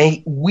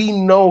 And we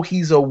know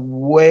he's a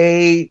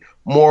way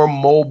more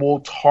mobile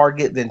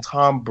target than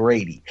Tom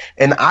Brady.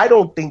 And I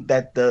don't think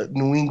that the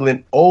New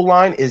England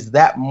O-line is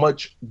that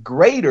much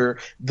greater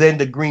than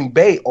the Green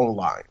Bay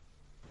O-line.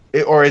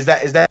 Or is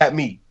that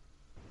me?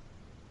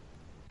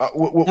 I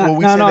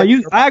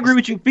agree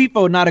with you,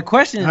 FIFO. Now the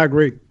question, I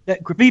agree.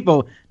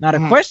 FIFO. Now the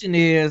question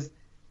is,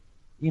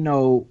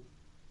 will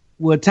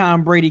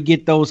Tom Brady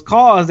get those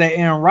calls that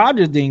Aaron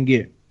Rodgers didn't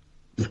get?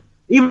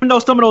 Even though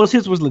some of those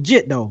hits was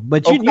legit though,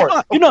 but you know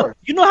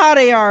how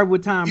they are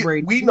with Tom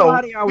Brady. We know.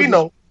 I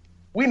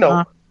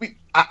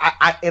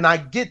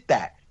get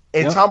that.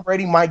 And Tom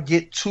Brady might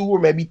get 2 or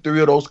maybe 3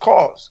 of those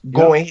calls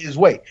going his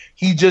way.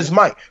 He just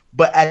might.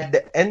 But at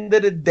the end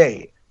of the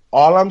day,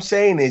 all I'm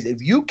saying is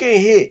if you can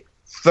hit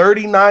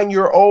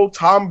 39-year-old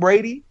Tom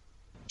Brady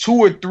 2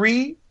 or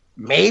 3,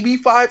 maybe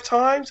 5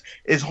 times,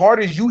 as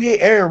hard as you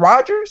hit Aaron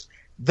Rodgers,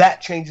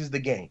 that changes the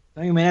game.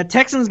 Hey, man, that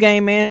Texans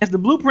game, man, it's the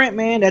blueprint,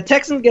 man. That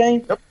Texans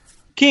game. Yep.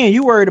 Ken,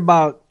 you worried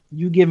about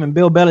you giving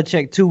Bill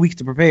Belichick 2 weeks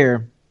to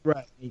prepare.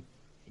 Right.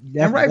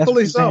 And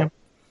rightfully so.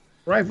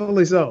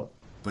 Rightfully so.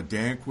 But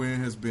Dan Quinn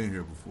has been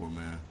here before,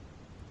 man.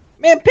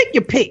 Man, pick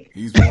your pick.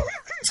 He's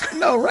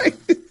no, right?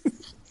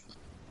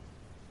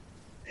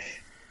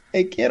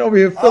 Hey, Ken over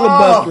here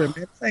filibustering, man.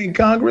 This ain't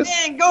Congress.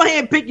 Man, go ahead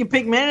and pick your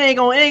pick, man. It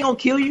ain't gonna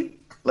kill you.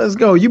 Let's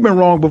go. You've been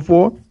wrong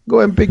before. Go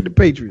ahead and pick the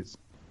Patriots.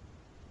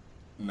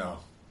 No,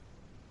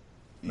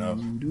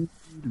 I'm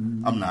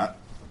not.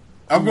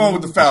 I'm going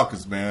with the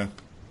Falcons, man.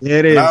 Yeah,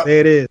 it is.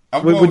 It is.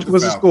 What's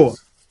the score?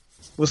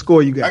 What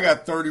score you got? I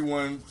got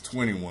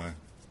 31-21.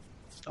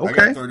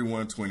 Okay. I got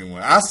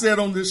 31-21. I said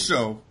on this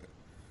show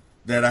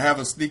that I have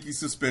a sneaky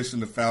suspicion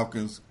the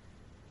Falcons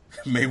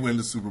may win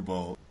the Super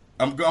Bowl.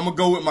 I'm going to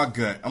go with my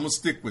gut. I'm going to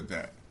stick with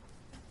that.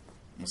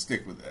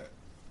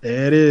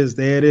 There it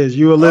is.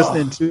 You are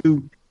listening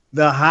to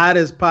the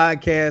hottest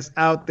podcast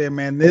out there,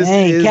 man. This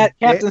is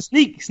Captain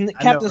Sneak.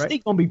 Captain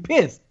Sneak going to be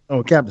pissed.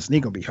 Oh, Captain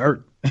Sneak going to be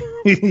hurt.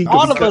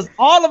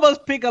 All of us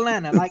pick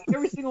Atlanta. Like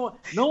every single one.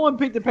 No one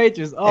picked the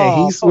Patriots. Oh,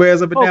 hey, he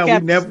swears up and down.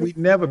 Captain. We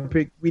never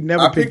picked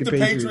the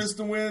Patriots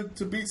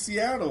to beat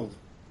Seattle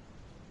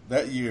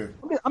that year.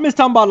 I'm just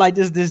talking about like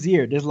this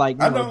year. Just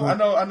like I know.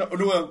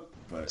 Well,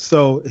 but.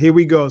 So here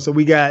we go. So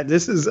we got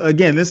this is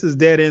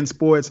Dead End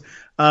Sports,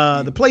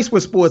 the place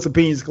where sports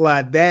opinions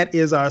collide. That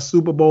is our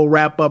Super Bowl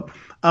wrap up.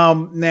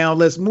 Now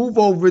let's move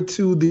over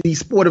to the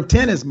sport of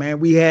tennis, man.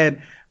 We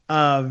had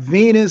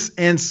Venus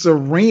and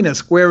Serena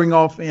squaring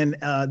off in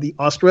the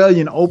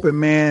Australian Open,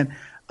 man.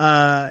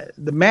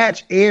 The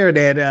match aired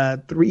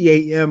at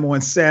 3 a.m.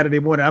 on Saturday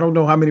morning. I don't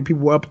know how many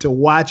people were up to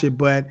watch it,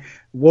 but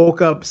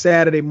woke up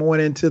Saturday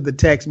morning to the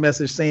text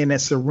message saying that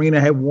Serena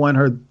had won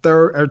her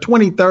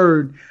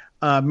 23rd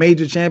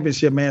major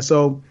championship, man.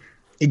 So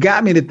it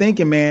got me to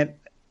thinking, man.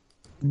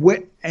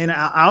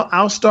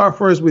 I'll start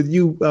first with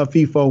you,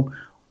 FIFO.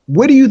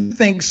 What do you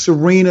think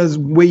Serena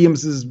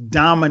Williams'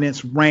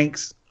 dominance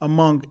ranks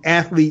among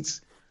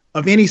athletes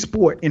of any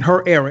sport in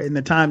her era, in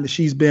the time that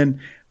she's been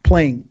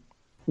playing?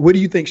 Where do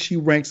you think she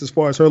ranks as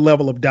far as her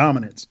level of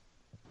dominance?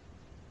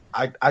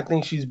 I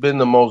think she's been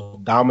the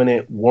most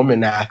dominant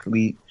woman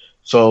athlete,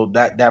 so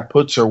that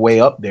puts her way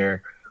up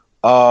there.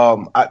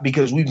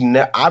 Because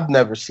I've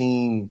never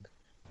seen,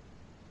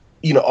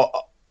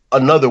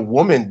 another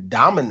woman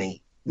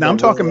dominate. Now I'm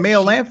talking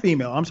male and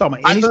female. I'm talking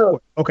about any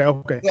sport.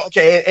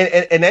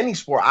 Okay. In any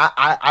sport,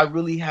 I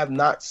really have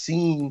not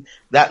seen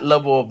that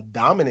level of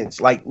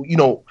dominance. Like,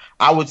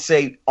 I would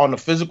say on the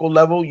physical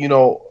level,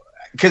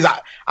 because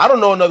I don't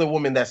know another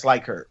woman that's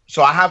like her.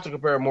 So I have to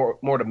compare more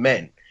to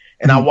men.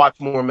 And I watch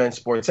more men's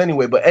sports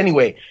anyway. But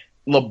anyway,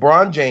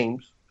 LeBron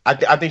James,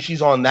 I think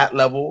she's on that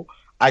level.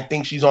 I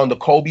think she's on the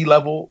Kobe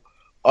level.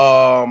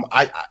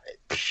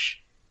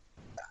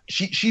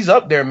 She's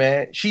up there,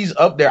 man. She's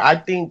up there. I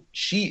think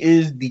she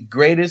is the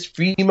greatest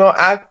female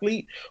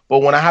athlete. But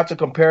when I have to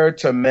compare her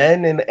to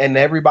men and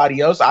everybody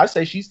else, I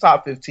say she's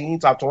top 15,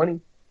 top 20.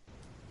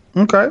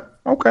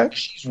 Okay.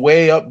 She's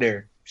way up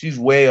there.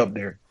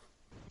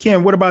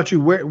 Ken, what about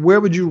you? Where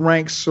would you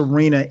rank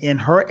Serena in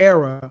her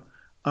era,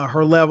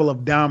 her level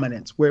of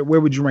dominance? Where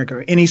would you rank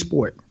her? Any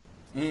sport?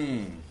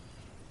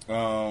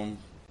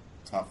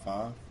 Top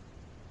 5.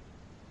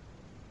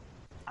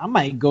 I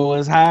might go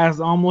as high as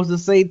almost to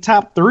say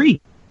top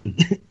 3.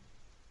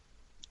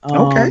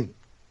 Okay.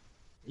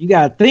 You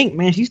gotta think,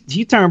 man.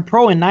 She turned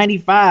pro in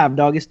 '95,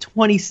 dog. It's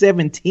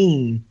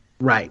 2017,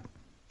 right?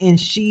 And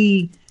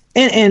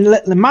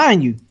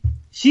mind you,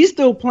 she's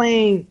still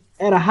playing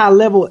at a high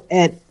level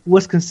at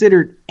what's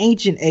considered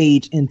ancient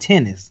age in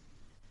tennis.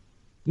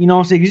 You know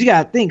what I'm saying? Because you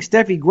gotta think,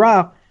 Steffi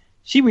Graf,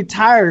 she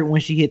retired when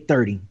she hit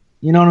 30.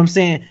 You know what I'm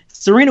saying?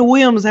 Serena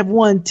Williams have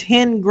won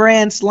 10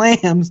 Grand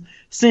Slams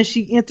since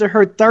she entered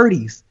her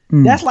 30s.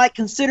 That's like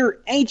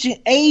considered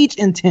ancient age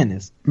in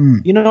tennis.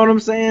 You know what I'm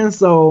saying?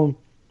 So,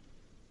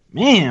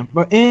 man,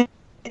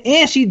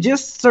 and she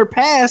just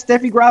surpassed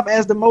Steffi Graf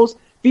as the most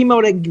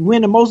female that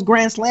win the most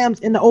Grand Slams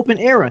in the Open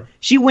era.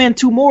 She win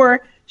 2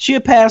 more.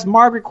 She'll pass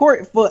Margaret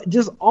Court for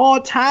just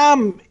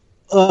all-time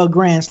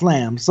Grand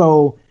Slam.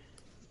 So,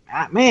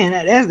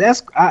 man,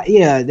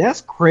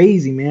 that's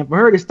crazy, man. For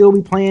her to still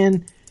be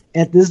playing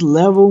at this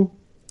level,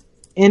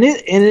 and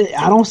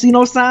I don't see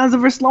no signs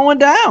of her slowing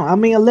down. I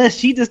mean, unless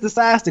she just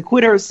decides to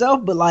quit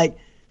herself. But like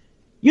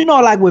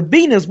with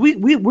Venus,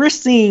 we're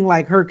seeing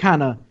like her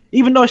kind of,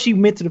 even though she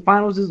went to the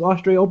finals this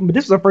Australia Open, but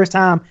this was her first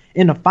time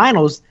in the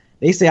finals.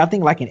 They say I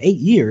think like in 8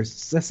 years,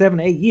 7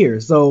 to 8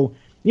 years. So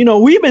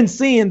we've been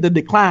seeing the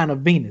decline of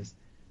Venus.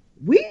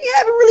 We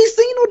haven't really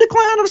seen no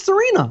decline of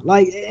Serena.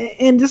 Like,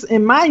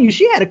 and mind you,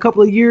 she had a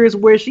couple of years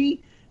where she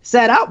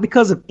sat out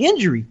because of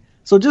injury.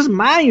 So just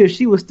mind you,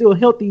 she was still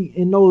healthy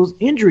in those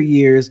injury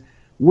years,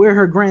 where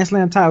her Grand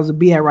Slam titles would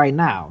be at right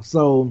now.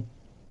 So,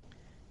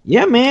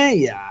 yeah,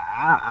 man,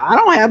 I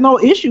don't have no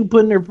issue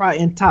putting her probably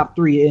in top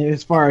 3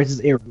 as far as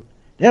this era.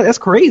 That's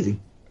crazy.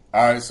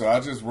 All right, so I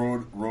just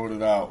wrote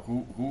it out.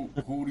 Who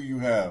do you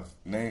have?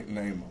 Name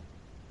them.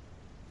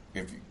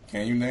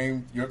 Can you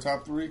name your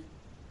top 3?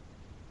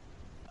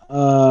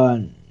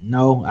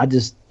 No, I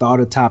just thought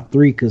of top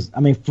 3 because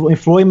Floyd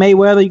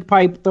Mayweather, you could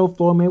probably throw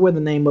Floyd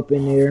Mayweather name up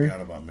in there. I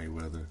forgot about Mayweather.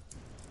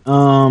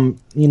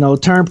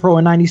 Turned pro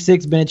in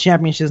 '96, been in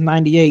championships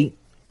 '98,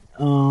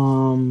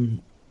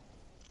 and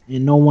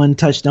no one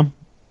touched him.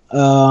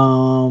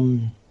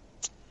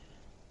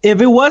 If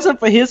it wasn't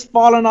for his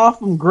falling off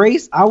from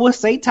grace, I would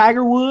say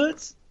Tiger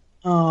Woods.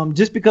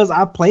 Just because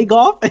I play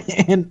golf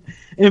and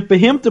for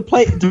him to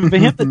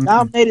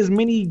dominate as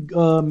many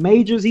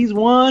majors he's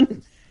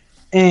won.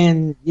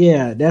 And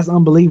yeah, that's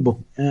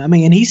unbelievable.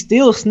 And he's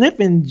still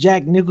sniffing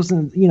Jack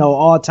Nicholson,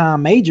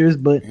 all-time majors,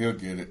 but he'll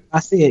get it. I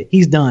said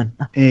he's done.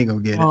 He ain't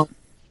gonna get it.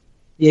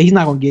 Yeah, he's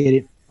not gonna get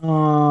it. You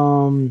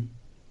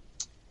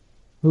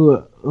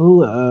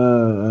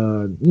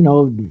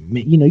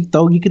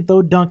can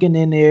throw Duncan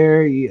in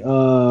there.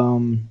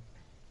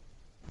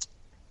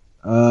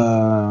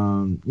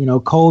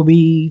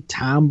 Kobe,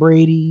 Tom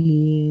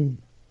Brady.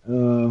 I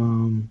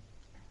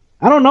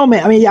don't know,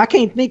 man. I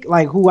can't think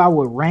like who I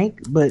would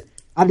rank, but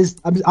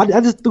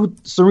I just threw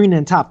Serena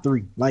in top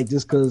 3, like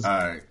just because. All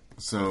right,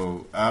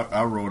 so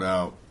I wrote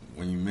out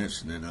when you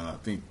mentioned it. I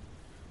think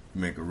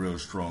you make a real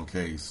strong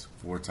case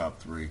for top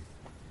 3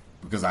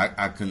 because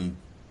I couldn't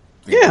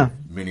think of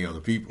many other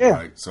people. Yeah.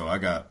 Right, so I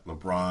got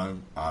LeBron,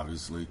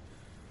 obviously.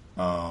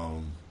 I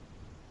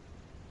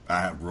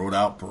wrote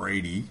out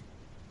Brady,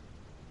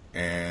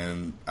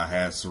 and I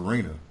had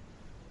Serena.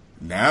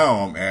 Now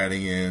I'm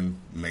adding in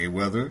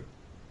Mayweather,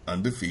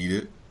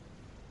 undefeated.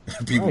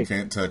 People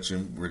can't touch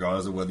him,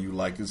 regardless of whether you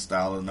like his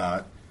style or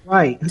not.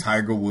 Right.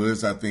 Tiger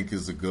Woods, I think,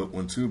 is a good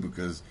one, too,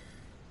 because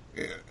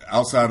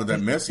outside of that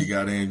mess he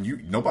got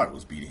in, nobody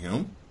was beating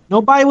him.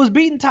 Nobody was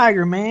beating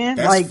Tiger, man.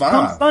 That's like, 5.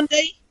 come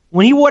Sunday,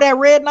 when he wore that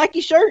red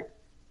Nike shirt,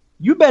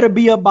 you better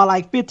be up by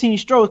like 15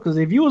 strokes, because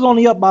if you was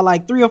only up by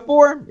like 3 or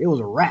 4, it was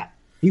a wrap.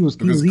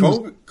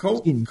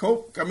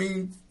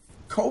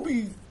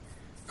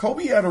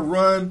 Kobe had a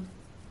run,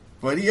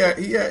 but he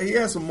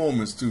had some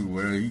moments too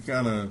where he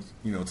kind of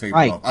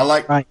tapered off.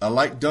 I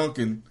like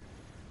Duncan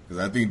because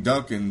I think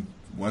Duncan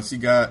once he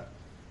got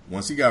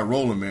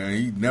rolling, man,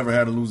 he never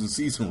had a losing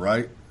season,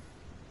 right?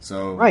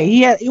 So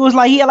he had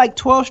like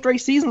 12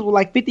 straight seasons with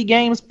like 50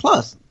 games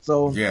plus.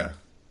 So yeah.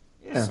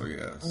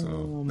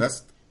 So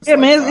that's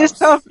man, it's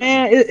tough,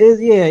 man.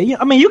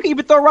 I mean, you can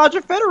even throw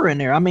Roger Federer in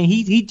there. I mean,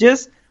 he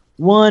just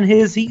won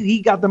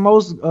he got the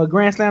most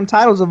Grand Slam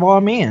titles of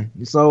all men.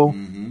 So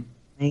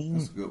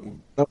that's a good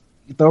one.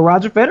 You throw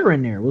Roger Federer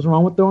in there. What's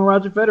wrong with throwing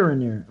Roger Federer in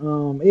there?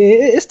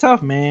 It's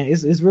tough, man.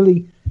 It's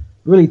really,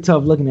 really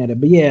tough looking at it.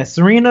 But yeah,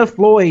 Serena,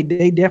 Floyd,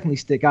 they definitely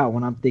stick out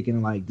when I'm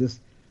thinking like this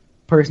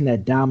person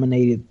that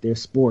dominated their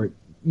sport.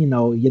 You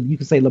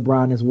can say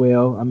LeBron as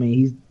well. I mean,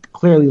 he's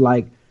clearly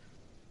like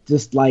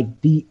just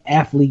like the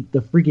athlete,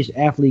 the freakish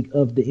athlete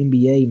of the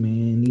NBA,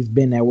 man. He's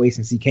been that way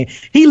since he came.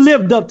 He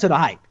lived up to the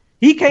hype.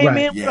 He came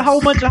in with a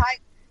whole bunch of hype,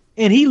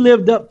 and he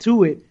lived up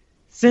to it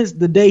since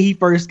the day he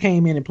first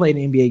came in and played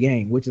an NBA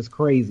game, which is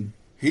crazy.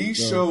 He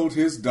showed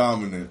his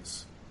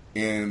dominance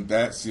in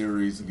that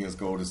series against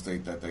Golden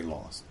State that they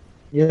lost.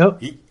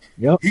 Yep.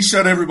 He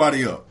shut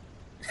everybody up.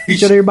 He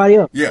shut everybody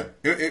up. Yeah,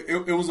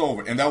 it was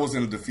over, and that was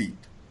in a defeat.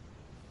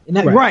 And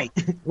that,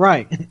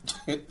 right.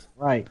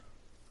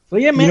 So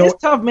yeah, man, it's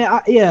tough,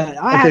 man.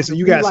 Okay, so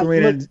you got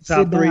Serena in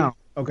top 3.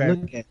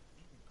 Okay.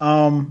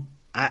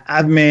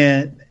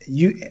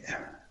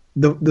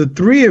 The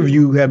 3 of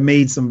you have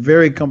made some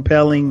very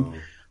compelling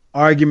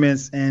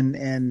arguments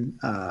and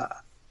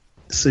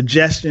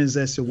suggestions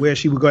as to where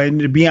she would go. And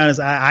to be honest,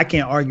 I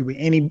can't argue with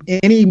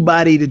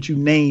anybody that you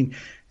name.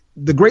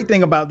 The great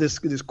thing about this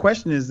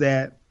question is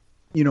that,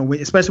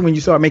 especially when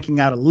you start making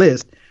out a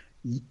list,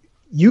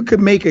 you could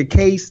make a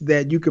case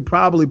that you could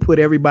probably put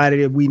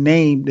everybody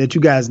that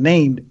you guys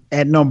named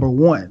at number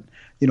 1.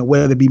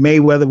 Whether it be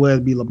Mayweather, whether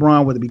it be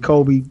LeBron, whether it be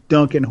Kobe,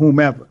 Duncan,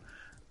 whomever,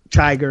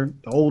 Tiger,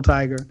 the old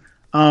Tiger.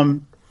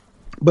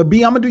 But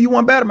B, I'm gonna do you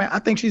one better, man. I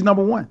think she's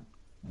number 1.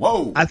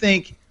 Whoa. I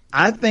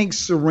think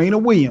Serena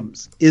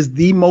Williams is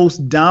the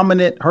most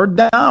dominant. Her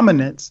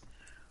dominance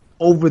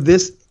over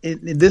this in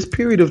this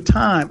period of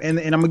time, and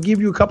I'm gonna give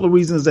you a couple of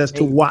reasons as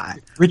to why.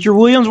 Richard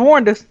Williams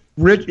warned us.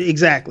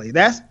 Exactly.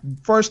 That's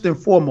first and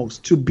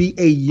foremost, to be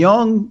a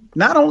young,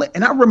 not only,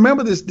 and I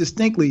remember this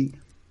distinctly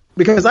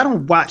because I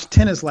don't watch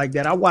tennis like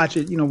that. I watch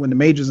it, when the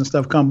majors and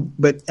stuff come,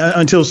 but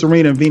until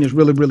Serena and Venus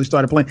really, really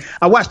started playing.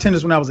 I watched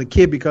tennis when I was a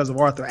kid because of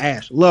Arthur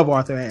Ashe. Love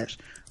Arthur Ashe.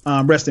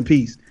 Rest in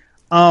peace.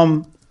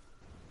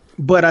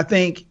 But I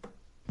think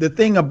the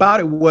thing about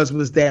it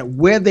was that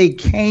where they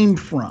came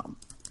from,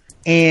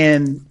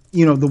 and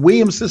the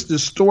Williams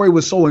sisters' story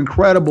was so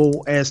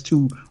incredible as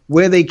to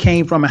where they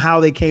came from and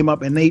how they came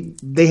up, and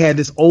they had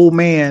this old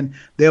man,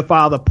 their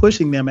father,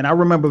 pushing them. And I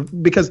remember,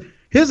 because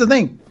here's the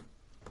thing,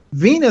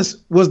 Venus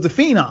was the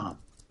phenom.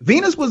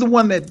 Venus was the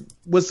one that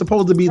was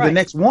supposed to be the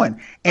next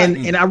one.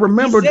 And I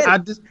remember,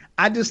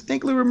 I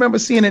distinctly remember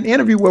seeing an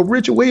interview where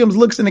Richard Williams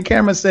looks in the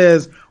camera and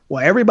says,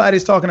 well,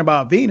 everybody's talking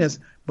about Venus,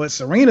 but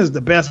Serena's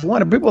the best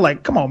one. And people are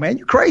like, come on, man,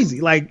 you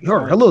crazy. Like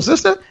her little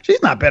sister,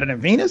 she's not better than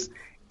Venus.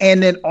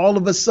 And then all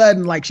of a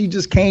sudden, like, she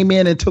just came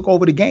in and took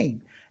over the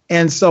game.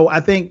 And so I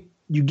think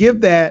you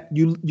give that,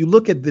 you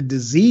look at the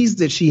disease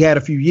that she had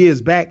a few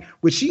years back,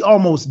 which she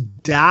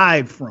almost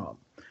died from.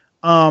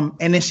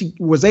 And then she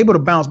was able to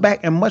bounce back.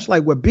 And much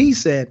like what B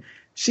said,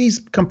 she's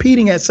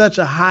competing at such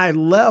a high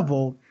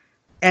level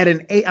at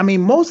an age. I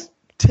mean, most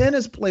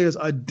tennis players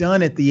are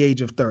done at the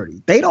age of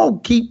 30. They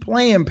don't keep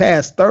playing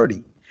past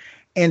 30.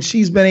 And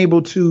she's been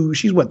able to,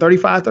 she's what,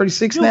 35,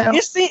 36 now?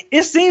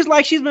 It seems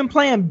like she's been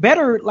playing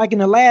better like in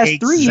the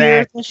last 3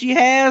 years than she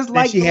has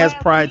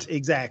prior to,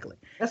 exactly.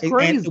 That's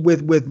crazy. And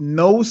with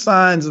no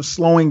signs of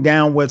slowing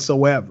down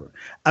whatsoever.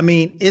 I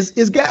mean,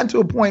 it's gotten to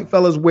a point,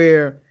 fellas,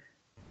 where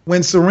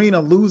when Serena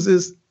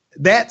loses,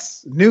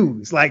 that's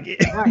news. Like,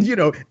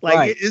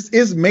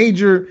 it's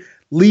major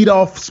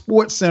leadoff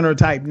Sports Center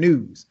type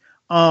news.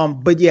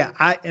 But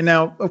yeah, and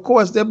now of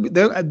course there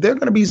are going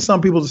to be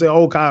some people to say,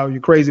 "Oh, Kyle,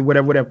 you're crazy,"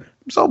 whatever.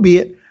 So be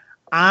it.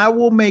 I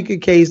will make a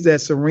case that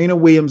Serena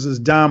Williams'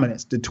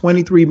 dominance, the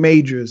 23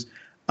 majors,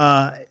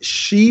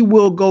 She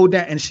will go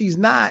down, and she's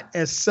not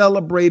as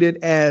celebrated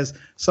as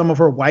some of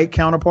her white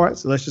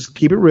counterparts. So let's just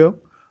keep it real.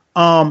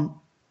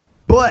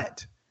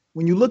 But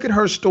when you look at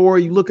her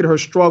story, you look at her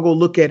struggle,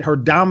 look at her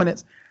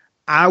dominance,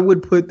 I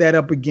would put that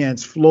up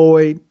against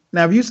Floyd.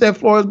 Now, if you said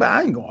Floyd's bad,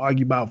 I ain't going to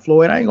argue about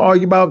Floyd. I ain't going to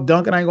argue about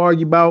Duncan. I ain't going to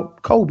argue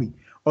about Kobe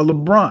or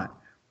LeBron.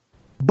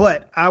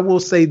 But I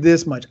will say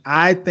this much.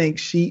 I think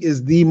she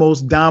is the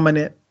most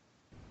dominant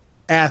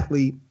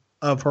athlete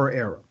of her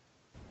era.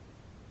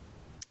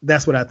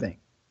 That's what I think.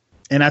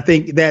 And I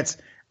think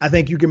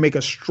you can make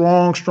a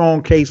strong,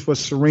 strong case for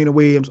Serena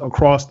Williams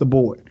across the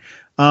board.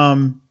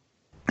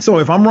 So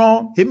if I'm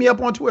wrong, hit me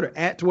up on Twitter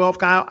at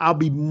 12Kyle. I'll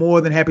be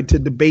more than happy to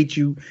debate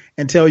you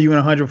and tell you in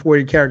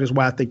 140 characters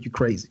why I think you're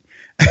crazy.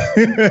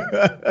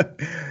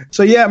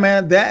 So yeah,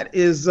 man, that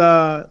is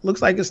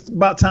looks like it's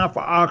about time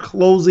for our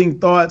closing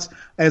thoughts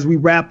as we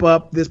wrap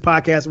up this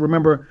podcast.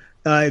 Remember,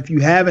 if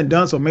you haven't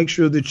done so, make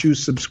sure that you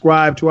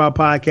subscribe to our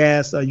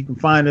podcast. You can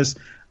find us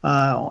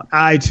on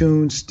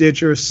iTunes,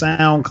 Stitcher,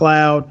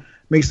 SoundCloud.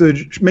 Make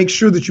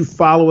sure that you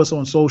follow us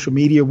on social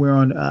media. We're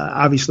on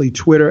obviously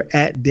Twitter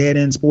at Dead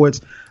End Sports.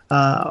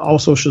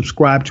 Also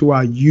subscribe to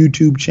our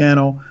YouTube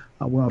channel.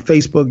 We're on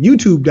Facebook,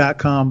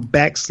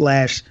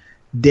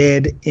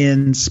 youtube.com/Dead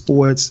End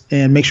Sports,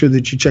 and make sure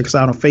that you check us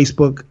out on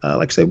Facebook.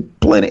 Like I said,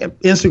 plenty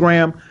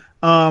Instagram.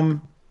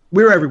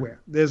 We're everywhere.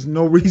 There's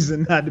no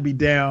reason not to be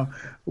down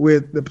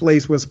with the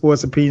place where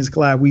sports opinions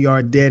collide. We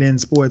are Dead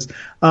End Sports.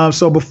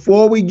 So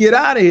before we get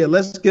out of here,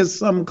 let's get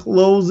some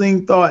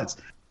closing thoughts.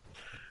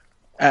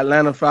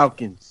 Atlanta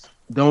Falcons,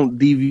 don't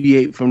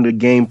deviate from the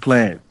game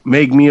plan.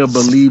 Make me a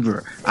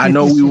believer. I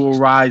know we will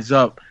rise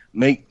up.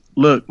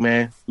 Look,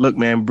 man,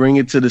 bring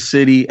it to the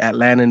city.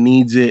 Atlanta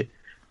needs it.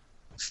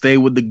 Stay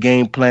with the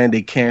game plan.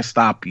 They can't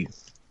stop you.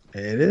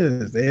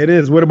 There it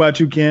is. What about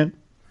you, Ken?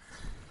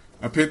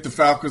 I picked the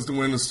Falcons to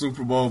win the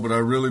Super Bowl, but I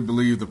really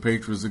believe the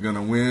Patriots are going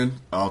to win.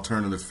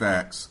 Alternative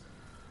facts.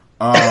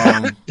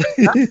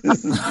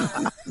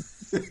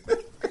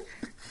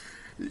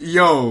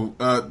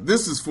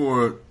 This is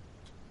for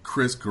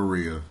Chris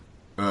Correa,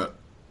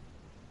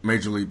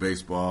 Major League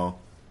Baseball,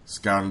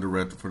 scouting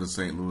director for the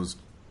St. Louis.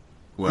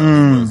 Well,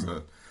 he was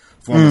a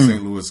former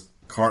St. Louis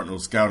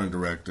Cardinals scouting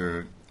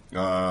director.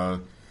 Yeah,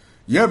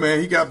 man,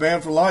 he got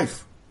banned for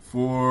life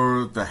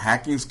for the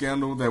hacking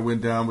scandal that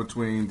went down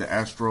between the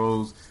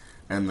Astros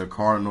and the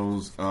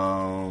Cardinals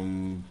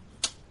in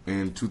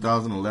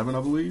 2011,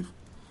 I believe.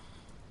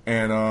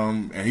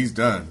 And he's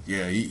done.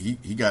 Yeah,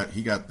 he got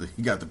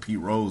the Pete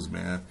Rose,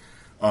 man.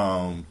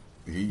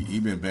 He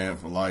been banned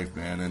for life,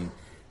 man. And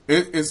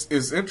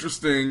it's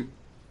interesting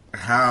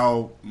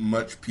how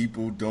much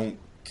people don't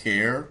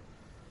care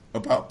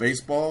about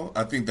baseball.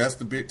 I think that's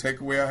the big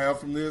takeaway I have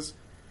from this,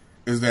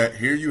 is that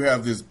here you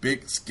have this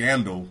big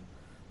scandal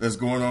that's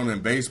going on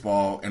in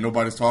baseball and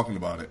nobody's talking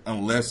about it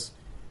unless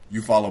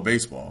you follow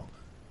baseball.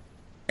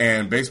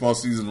 And baseball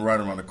season is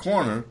right around the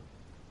corner,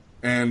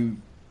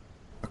 and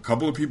a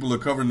couple of people are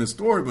covering this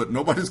story, but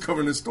nobody's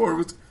covering this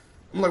story.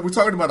 I'm like, we're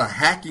talking about a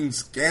hacking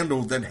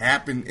scandal that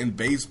happened in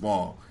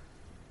baseball,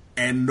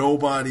 and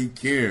nobody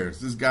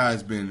cares. This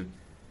guy's been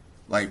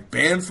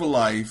banned for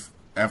life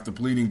after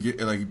pleading,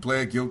 he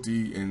pled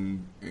guilty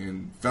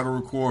in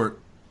federal court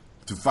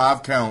to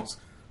 5 counts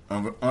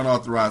of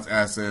unauthorized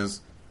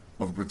access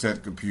of a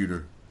protected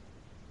computer,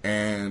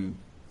 and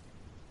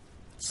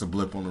it's a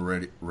blip on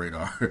the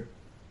radar.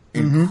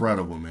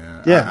 Incredible,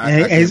 man. Yeah,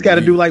 and he's got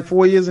to do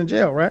 4 years in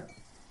jail, right?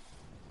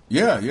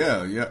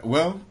 Yeah.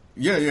 Well,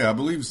 yeah, I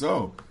believe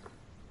so.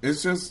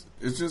 It's just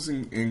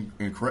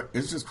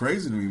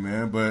crazy to me,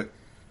 man. But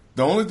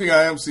the only thing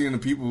I am seeing,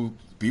 the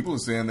people are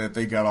saying that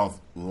they got off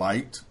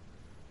light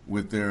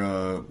with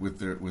their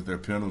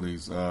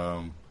penalties.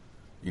 I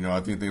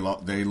think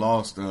they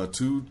lost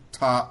 2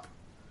 top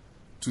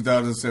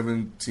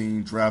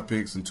 2017 draft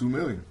picks and $2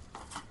 million.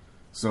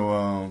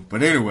 So,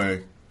 but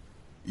anyway,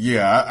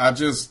 yeah, I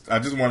just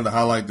wanted to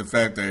highlight the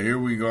fact that here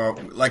we go.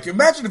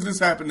 Imagine if this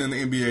happened in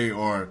the NBA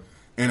or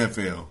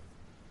NFL.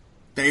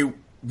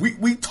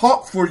 We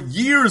talked for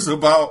years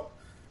about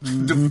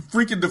the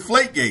freaking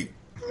Deflategate,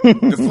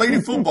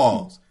 deflated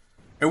footballs,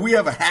 and we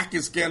have a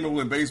hacking scandal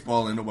in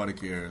baseball and nobody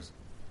cares.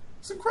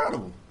 It's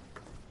incredible.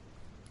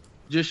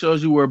 Just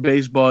shows you where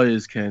baseball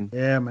is, Ken.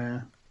 Yeah,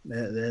 man.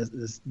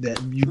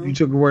 You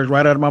took the words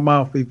right out of my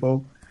mouth,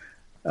 people.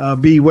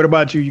 B, what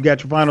about you? You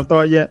got your final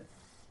thought yet?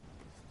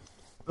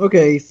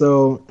 Okay,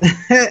 so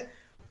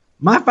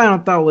my final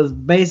thought is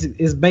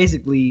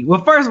basically,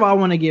 well, first of all, I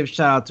want to give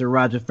shout out to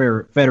Roger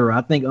Federer.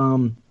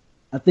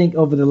 I think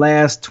over the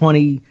last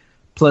 20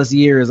 plus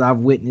years, I've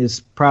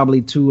witnessed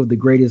probably 2 of the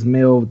greatest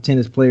male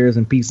tennis players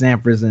in Pete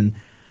Sampras and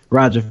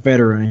Roger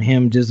Federer, and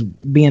him just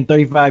being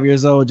 35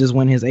 years old, just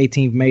won his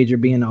 18th major,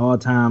 being the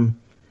all-time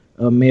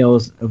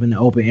males of an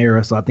open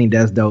era. So I think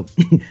that's dope.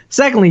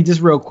 Secondly,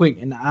 just real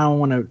quick, and I don't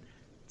want to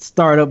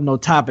start up no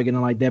topic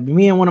and like that, but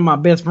me and one of my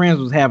best friends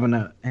was having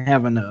a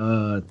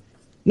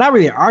not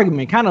really an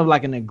argument, kind of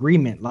like an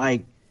agreement.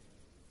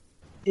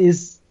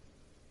 Is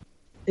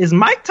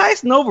Mike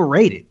Tyson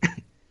overrated?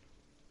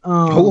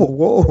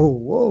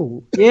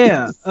 Whoa.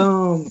 Yeah.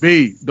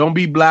 B, don't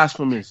be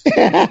blasphemous.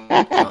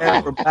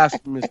 For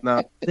blasphemous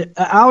now.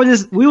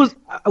 We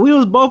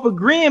was both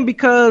agreeing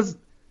because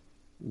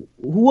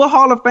what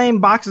Hall of Fame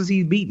boxers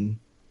he's beaten?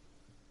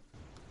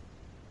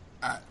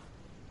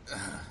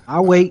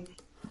 I'll wait.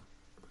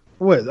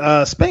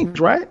 What? Spinks,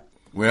 right?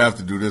 We have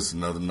to do this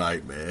another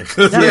night, man. That's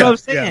what I'm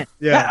saying.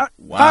 Yeah.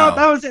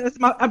 Wow. That's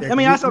my final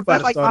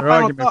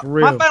thought.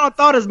 My final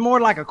thought is more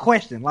like a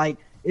question. Like,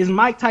 is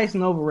Mike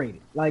Tyson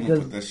overrated? Like,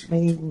 I'm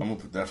gonna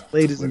put that.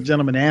 Ladies and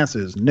gentlemen, the answer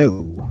is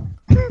no.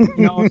 You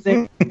know what I'm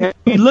saying?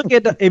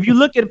 If you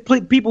look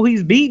at people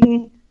he's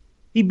beaten,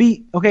 he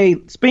beat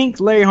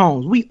Spinks, Larry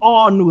Holmes. We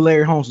all knew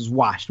Larry Holmes was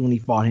washed when he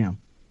fought him.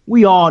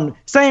 We all knew.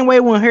 Same way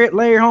when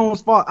Larry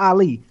Holmes fought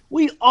Ali.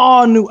 We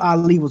all knew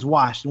Ali was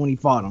washed when he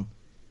fought him.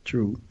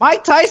 True.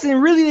 Mike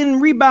Tyson really didn't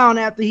rebound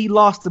after he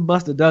lost to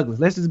Buster Douglas.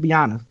 Let's just be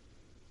honest.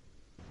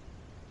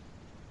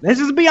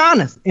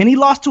 And he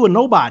lost to a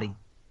nobody.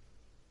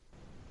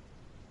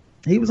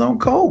 He was on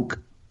coke.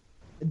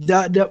 We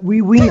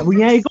ain't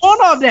going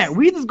off that.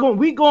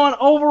 We going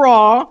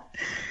overall.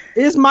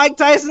 Is Mike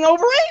Tyson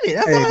overrated?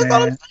 That's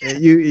all I'm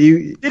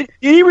saying.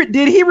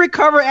 Did he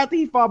recover after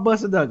he fought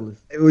Buster Douglas?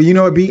 Well, you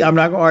know what, B? I'm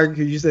not gonna argue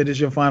because you said it's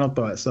your final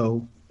thought.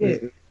 So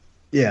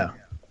yeah.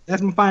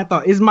 That's my final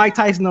thought. Is Mike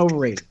Tyson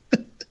overrated?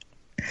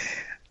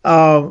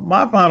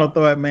 My final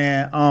thought,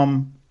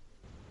 man.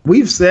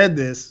 We've said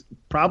this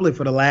probably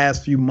for the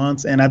last few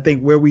months, and I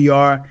think where we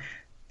are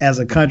as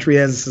a country,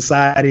 as a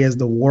society, as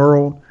the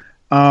world,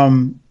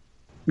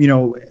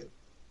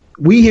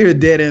 we here at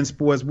Dead End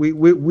Sports,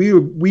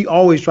 we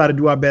always try to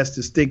do our best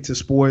to stick to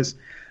sports,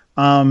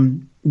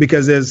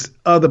 because there's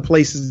other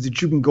places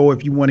that you can go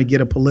if you want to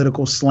get a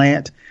political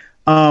slant.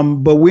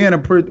 But we're in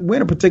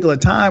a particular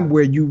time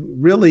where you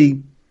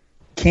really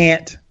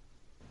can't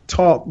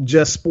talk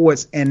just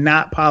sports and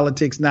not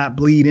politics, not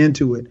bleed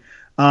into it.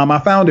 I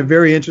found it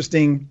very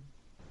interesting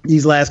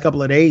these last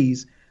couple of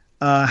days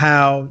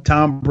how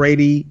Tom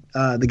Brady,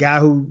 the guy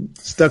who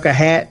stuck a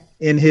hat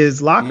in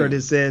his locker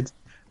that said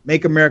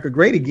 "Make America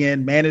Great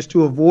Again," managed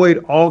to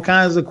avoid all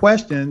kinds of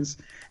questions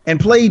and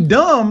played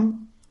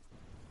dumb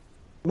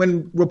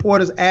when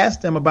reporters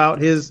asked him about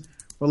his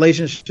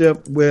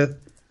relationship with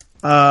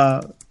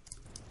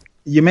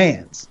your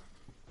mans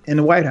in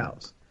the White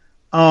House.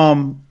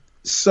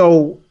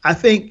 So I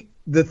think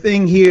the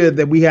thing here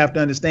that we have to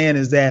understand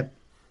is that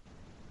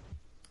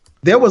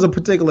there was a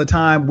particular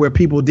time where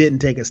people didn't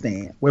take a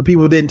stand, where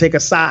people didn't take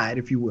a side,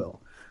 if you will.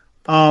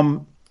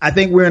 I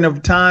think we're in a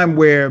time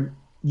where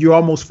you're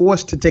almost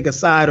forced to take a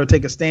side or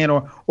take a stand,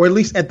 or at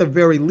least at the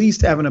very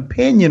least have an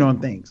opinion on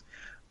things.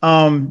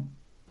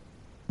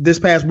 This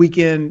past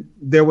weekend,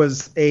 there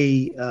was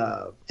a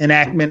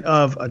enactment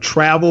of a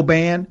travel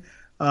ban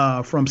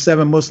from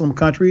 7 Muslim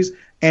countries,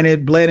 and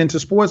it bled into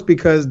sports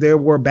because there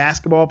were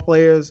basketball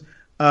players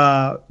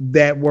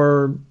that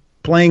were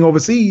playing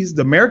overseas,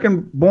 the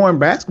American-born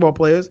basketball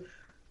players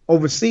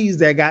overseas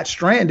that got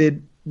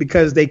stranded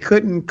because they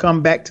couldn't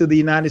come back to the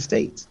United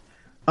States.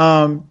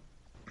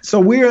 So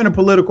we're in a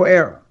political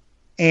era.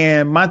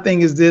 And my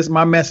thing is this,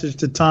 my message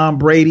to Tom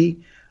Brady,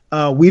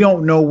 we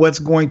don't know what's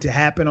going to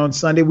happen on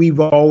Sunday. We've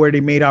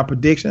already made our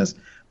predictions.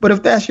 But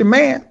if that's your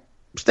man,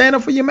 stand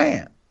up for your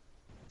man.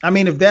 I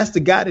mean, if that's the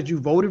guy that you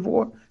voted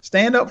for,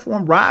 stand up for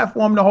him, ride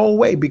for him the whole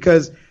way,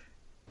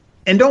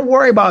 and don't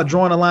worry about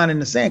drawing a line in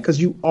the sand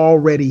because you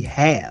already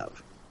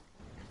have.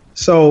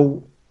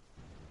 So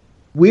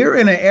we're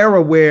in an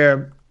era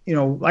where,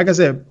 like I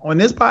said, on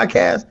this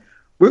podcast,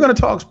 we're going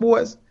to talk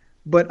sports,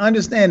 but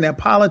understand that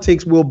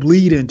politics will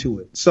bleed into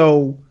it.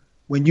 So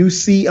when you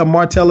see a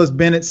Martellus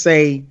Bennett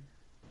say,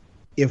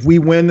 if we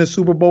win the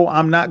Super Bowl,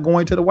 I'm not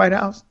going to the White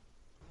House,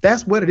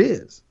 that's what it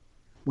is.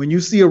 When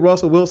you see a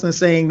Russell Wilson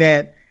saying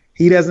that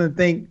he doesn't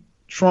think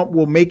Trump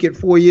will make it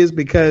 4 years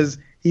because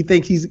he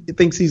thinks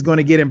he's going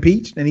to get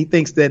impeached, and he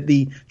thinks that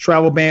the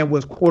travel ban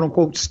was quote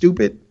unquote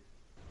stupid,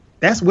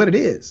 that's what it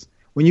is.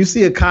 When you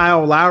see a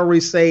Kyle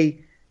Lowry say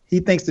he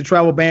thinks the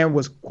travel ban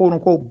was quote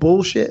unquote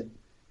bullshit,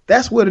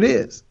 that's what it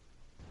is.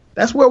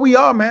 That's where we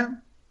are,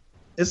 man.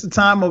 It's the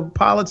time of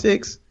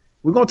politics.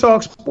 We're going to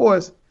talk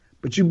sports,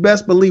 but you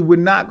best believe we're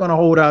not going to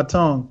hold our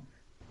tongue,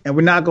 and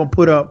we're not going to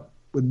put up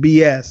with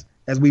BS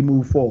as we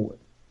move forward.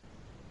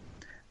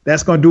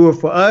 That's going to do it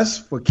for us,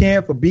 for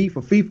Ken, for B,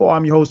 for FIFA.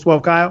 I'm your host,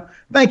 12 Kyle.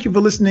 Thank you for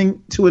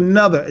listening to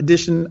another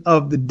edition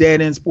of the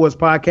Dead End Sports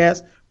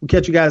Podcast. We'll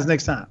catch you guys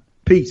next time.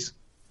 Peace.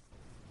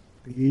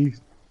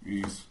 Peace.